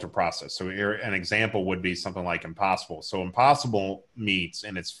about the ultra processed. So here, an example would be something like Impossible. So Impossible meats,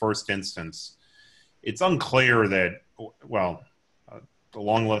 in its first instance, it's unclear that, a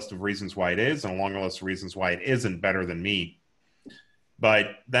long list of reasons why it is and a long list of reasons why it isn't better than meat.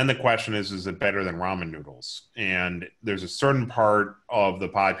 But then the question is it better than ramen noodles? And there's a certain part of the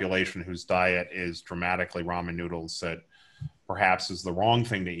population whose diet is dramatically ramen noodles that perhaps is the wrong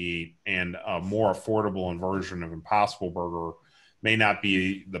thing to eat, and a more affordable version of Impossible Burger may not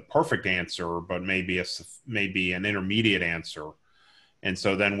be the perfect answer, but maybe an intermediate answer. And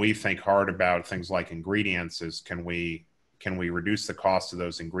so then we think hard about things like ingredients. Can we reduce the cost of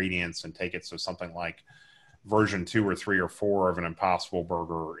those ingredients and take it so something like version 2 or 3 or 4 of an Impossible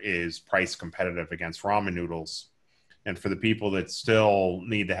Burger is price competitive against ramen noodles? And for the people that still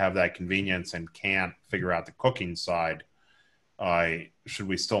need to have that convenience and can't figure out the cooking side, should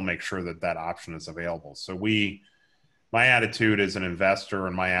we still make sure that option is available? So my attitude as an investor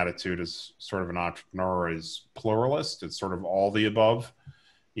and my attitude as sort of an entrepreneur is pluralist. It's sort of all the above.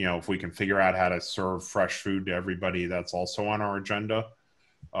 If we can figure out how to serve fresh food to everybody, that's also on our agenda.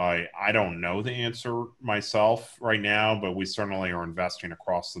 I don't know the answer myself right now, but we certainly are investing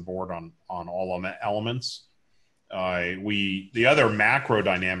across the board on all elements. The other macro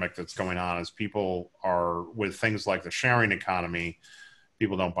dynamic that's going on is people are, with things like the sharing economy,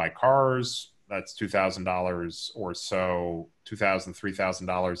 people don't buy cars. That's $2,000 or so, $2,000,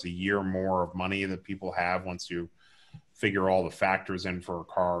 $3,000 a year more of money that people have once you figure all the factors in for a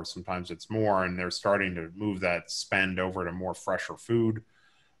car. Sometimes it's more, and they're starting to move that spend over to more fresher food.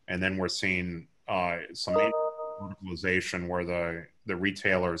 And then we're seeing some verticalization where the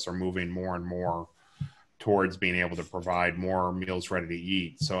retailers are moving more and more towards being able to provide more meals ready to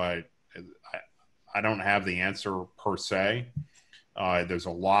eat. So I don't have the answer per se. There's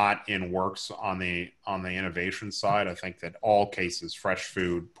a lot in works on the innovation side. I think that all cases, fresh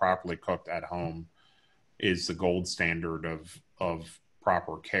food properly cooked at home is the gold standard of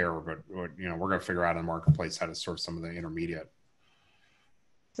proper care. But we're going to figure out in the marketplace how to serve some of the intermediate.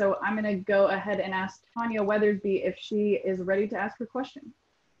 So I'm going to go ahead and ask Tanya Weathersby if she is ready to ask her question.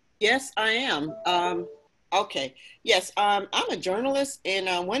 Yes, I am. Okay. Yes, I'm a journalist,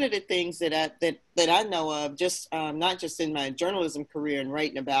 and one of the things that I know of, just not just in my journalism career and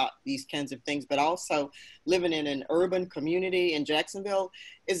writing about these kinds of things, but also living in an urban community in Jacksonville,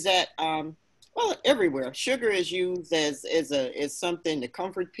 is that everywhere sugar is used as something to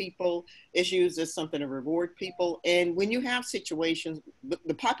comfort people. It's used as something to reward people. And when you have situations,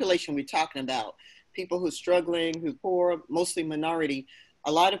 the population we're talking about, people who are struggling, who are poor, mostly minority,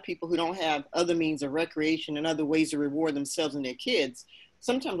 a lot of people who don't have other means of recreation and other ways to reward themselves and their kids,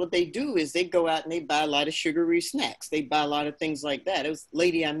 sometimes what they do is they go out and they buy a lot of sugary snacks. They buy a lot of things like that. It was a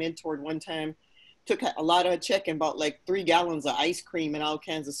lady I mentored one time, took a lot of her check and bought like 3 gallons of ice cream and all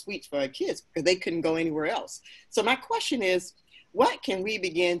kinds of sweets for her kids because they couldn't go anywhere else. So my question is, what can we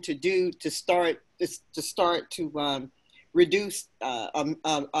begin to do to start to reduce,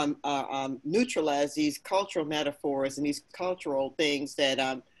 neutralize these cultural metaphors and these cultural things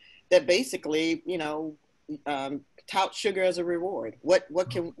that basically, tout sugar as a reward? What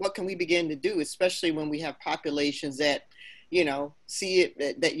can we begin to do, especially when we have populations that, see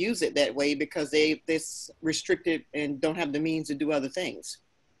it, that use it that way because they're restricted and don't have the means to do other things?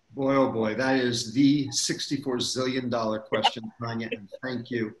 Boy, oh boy, that is the $64 zillion question, Tanya, and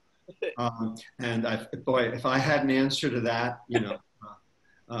thank you. And if I had an answer to that,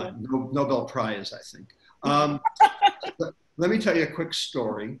 Nobel Prize, I think. Let me tell you a quick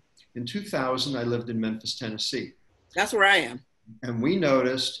story. In 2000, I lived in Memphis, Tennessee. That's where I am. And we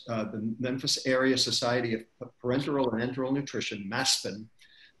noticed the Memphis Area Society of Parenteral and Enteral Nutrition, MASPEN,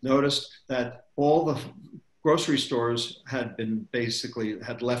 noticed that all the grocery stores had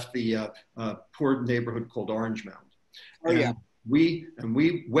left the poor neighborhood called Orange Mound. Oh, yeah. We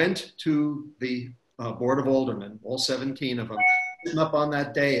went to the Board of Aldermen, all 17 of them, sitting up on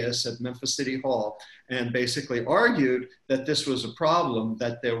that dais at Memphis City Hall and basically argued that this was a problem,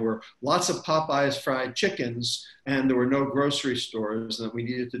 that there were lots of Popeyes fried chickens and there were no grocery stores, and that we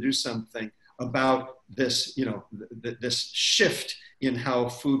needed to do something about this, this shift in how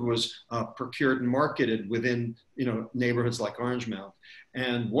food was procured and marketed within, neighborhoods like Orangemount.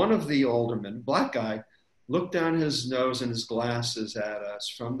 And one of the aldermen, black guy, looked down his nose and his glasses at us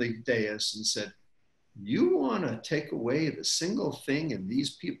from the dais and said, "You want to take away the single thing in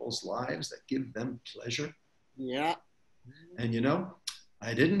these people's lives that give them pleasure?" Yeah. And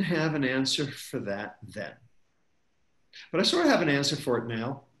I didn't have an answer for that then, but I sort of have an answer for it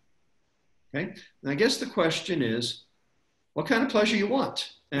now. Okay. And I guess the question is, what kind of pleasure you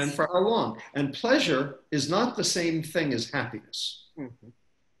want and for how long? And pleasure is not the same thing as happiness. Mm-hmm.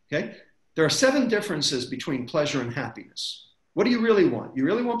 Okay. There are 7 differences between pleasure and happiness. What do you really want? You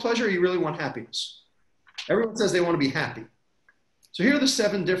really want pleasure or you really want happiness? Everyone says they want to be happy. So here are the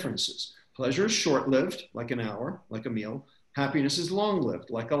 7 differences. Pleasure is short-lived, like an hour, like a meal. Happiness is long-lived,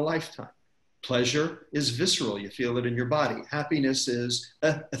 like a lifetime. Pleasure is visceral, you feel it in your body. Happiness is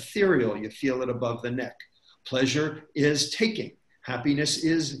ethereal, you feel it above the neck. Pleasure is taking. Happiness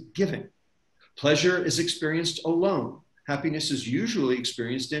is giving. Pleasure is experienced alone. Happiness is usually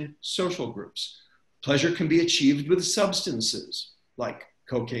experienced in social groups. Pleasure can be achieved with substances like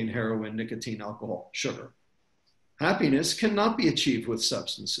cocaine, heroin, nicotine, alcohol, sugar. Happiness cannot be achieved with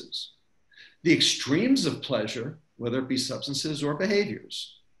substances. The extremes of pleasure, whether it be substances or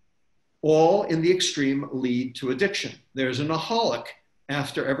behaviors, all in the extreme lead to addiction. There's an aholic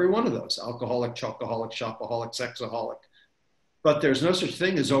after every one of those: alcoholic, chocoholic, shopaholic, sexaholic. But there's no such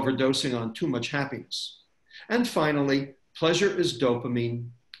thing as overdosing on too much happiness. And finally, pleasure is dopamine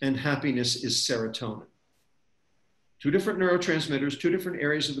and happiness is serotonin. 2 different neurotransmitters, 2 different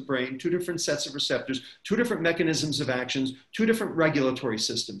areas of the brain, 2 different sets of receptors, 2 different mechanisms of actions, 2 different regulatory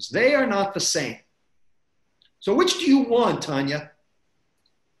systems. They are not the same. So which do you want, Tanya?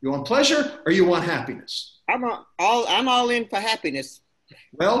 You want pleasure or you want happiness? I'm all in for happiness.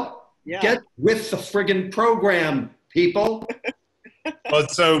 Well, yeah. Get with the friggin' program, people. Well,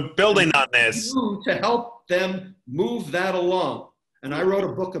 so building on this, to help them move that along. And I wrote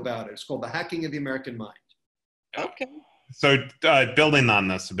a book about it. It's called The Hacking of the American Mind. Okay. So building on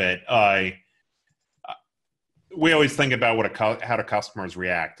this a bit, we always think about how do customers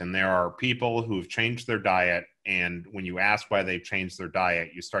react, and there are people who've changed their diet, and when you ask why they've changed their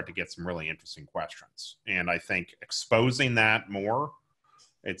diet, you start to get some really interesting questions. And I think exposing that more,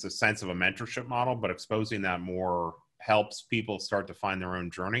 it's a sense of a mentorship model, but exposing that more helps people start to find their own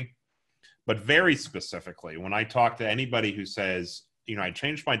journey. But very specifically, when I talk to anybody who says, I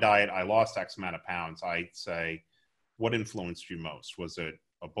changed my diet, I lost X amount of pounds, I say, what influenced you most? Was it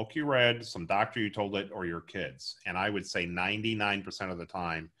a book you read, some doctor you told it, or your kids? And I would say 99% of the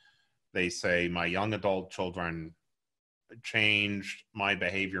time, they say my young adult children changed my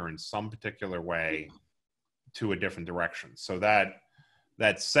behavior in some particular way to a different direction. So that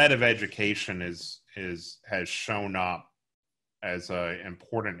set of education has shown up as an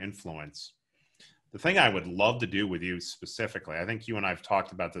important influence. The thing I would love to do with you specifically, I think you and I've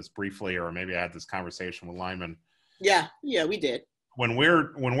talked about this briefly, or maybe I had this conversation with Lyman. Yeah, we did. When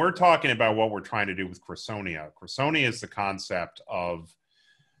we're talking about what we're trying to do with Crusonia is the concept of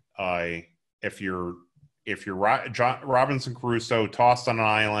if you're Robinson Crusoe tossed on an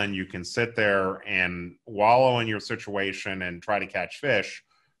island, you can sit there and wallow in your situation and try to catch fish,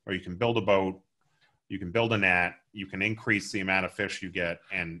 or you can build a boat, you can build a net, you can increase the amount of fish you get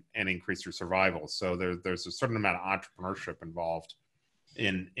and increase your survival. So there's a certain amount of entrepreneurship involved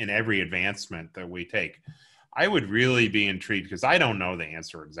in every advancement that we take. I would really be intrigued, because I don't know the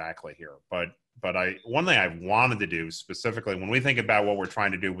answer exactly here, but one thing I've wanted to do specifically when we think about what we're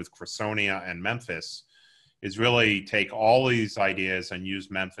trying to do with Crusonia and Memphis is really take all these ideas and use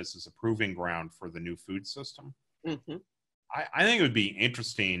Memphis as a proving ground for the new food system. Mm-hmm. I think it would be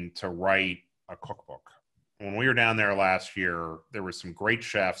interesting to write a cookbook. When we were down there last year, there were some great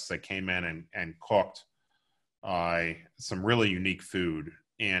chefs that came in and cooked some really unique food.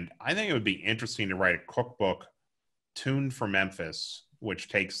 And I think it would be interesting to write a cookbook tuned for Memphis, which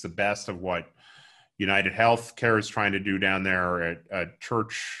takes the best of what United Healthcare is trying to do down there at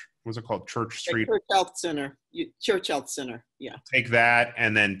Church, what's it called? Church Street? Church Health Center. Church Health Center, yeah. Take that,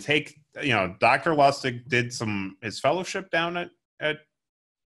 and then Dr. Lustig did his fellowship down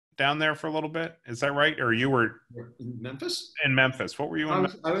down there for a little bit. Is that right? Or you were in Memphis? In Memphis. What were you in?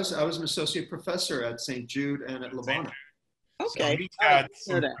 I was an associate professor at St. Jude and at Levana. Okay. So he's got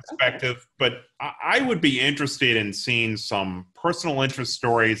some perspective, but I would be interested in seeing some personal interest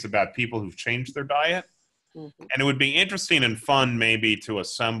stories about people who've changed their diet Mm-hmm. And it would be interesting and fun maybe to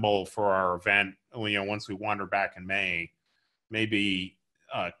assemble for our event, once we wander back in May, maybe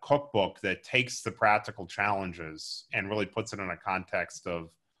a cookbook that takes the practical challenges and really puts it in a context of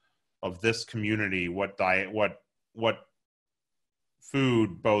this community, what diet, what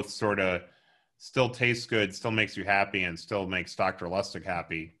food both sort of still tastes good, still makes you happy, and still makes Dr. Lustig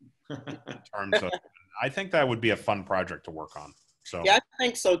happy in terms of, I think that would be a fun project to work on. So yeah, I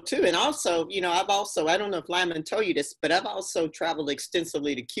think so too. And also, I don't know if Lyman told you this, but I've also traveled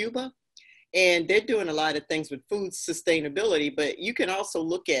extensively to Cuba, and they're doing a lot of things with food sustainability, but you can also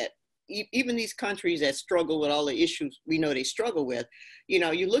look at even these countries that struggle with all the issues we know they struggle with.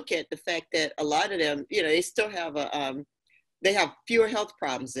 You look at the fact that a lot of them, they still have they have fewer health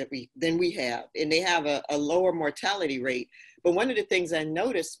problems than we have, and they have a lower mortality rate. But one of the things I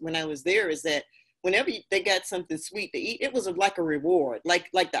noticed when I was there is that whenever they got something sweet to eat, it was like a reward, like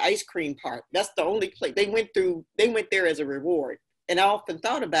the ice cream part. That's the only place they went there as a reward. And I often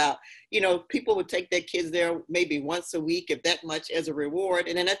thought about, people would take their kids there maybe once a week, if that much, as a reward.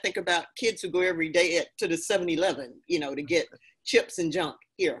 And then I think about kids who go every day to the 7-Eleven, to get chips and junk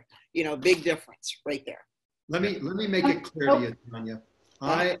here, big difference right there. Let me make it clear to you, Tanya.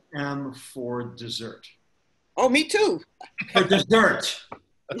 I am for dessert. Oh, me too. For dessert.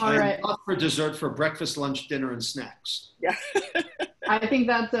 All right. I'm not for dessert, for breakfast, lunch, dinner, and snacks. Yeah. I think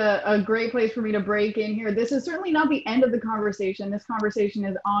that's a great place for me to break in here. This is certainly not the end of the conversation. This conversation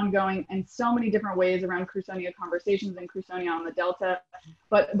is ongoing in so many different ways around Crusonia conversations and Crusonia on the Delta.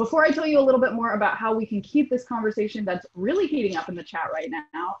 But before I tell you a little bit more about how we can keep this conversation that's really heating up in the chat right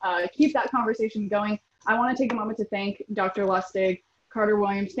now, keep that conversation going, I want to take a moment to thank Dr. Lustig, Carter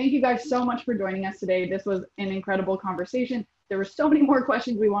Williams. Thank you guys so much for joining us today. This was an incredible conversation. There were so many more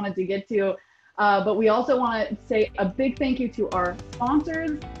questions we wanted to get to. But we also want to say a big thank you to our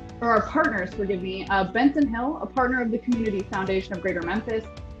sponsors, or our partners, forgive me, Benson Hill, a partner of the Community Foundation of Greater Memphis,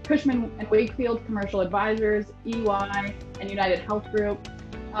 Cushman & Wakefield Commercial Advisors, EY, and United Health Group.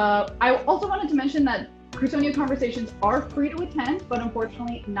 I also wanted to mention that Crusonia Conversations are free to attend, but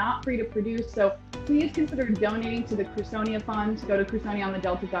unfortunately not free to produce. So please consider donating to the Crusonia Fund. Go to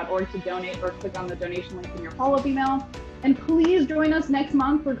crusoniaonthedelta.org to donate, or click on the donation link in your follow-up email. And please join us next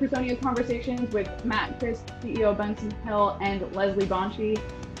month for Crusonia Conversations with Matt Chris, CEO of Benson Hill, and Leslie Bonchi.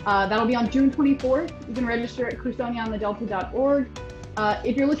 That'll be on June 24th. You can register at crusoniaonthedelta.org.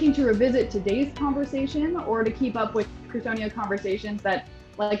 If you're looking to revisit today's conversation or to keep up with Crusonia Conversations that,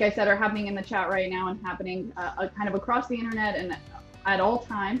 like I said, are happening in the chat right now and happening kind of across the internet and at all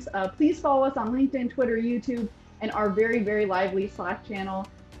times, please follow us on LinkedIn, Twitter, YouTube, and our very, very lively Slack channel.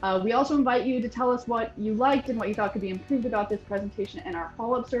 We also invite you to tell us what you liked and what you thought could be improved about this presentation in our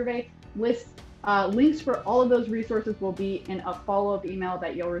follow-up survey. Links for all of those resources will be in a follow-up email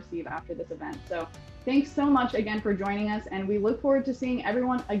that you'll receive after this event. So thanks so much again for joining us, and we look forward to seeing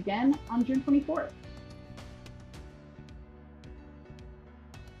everyone again on June 24th.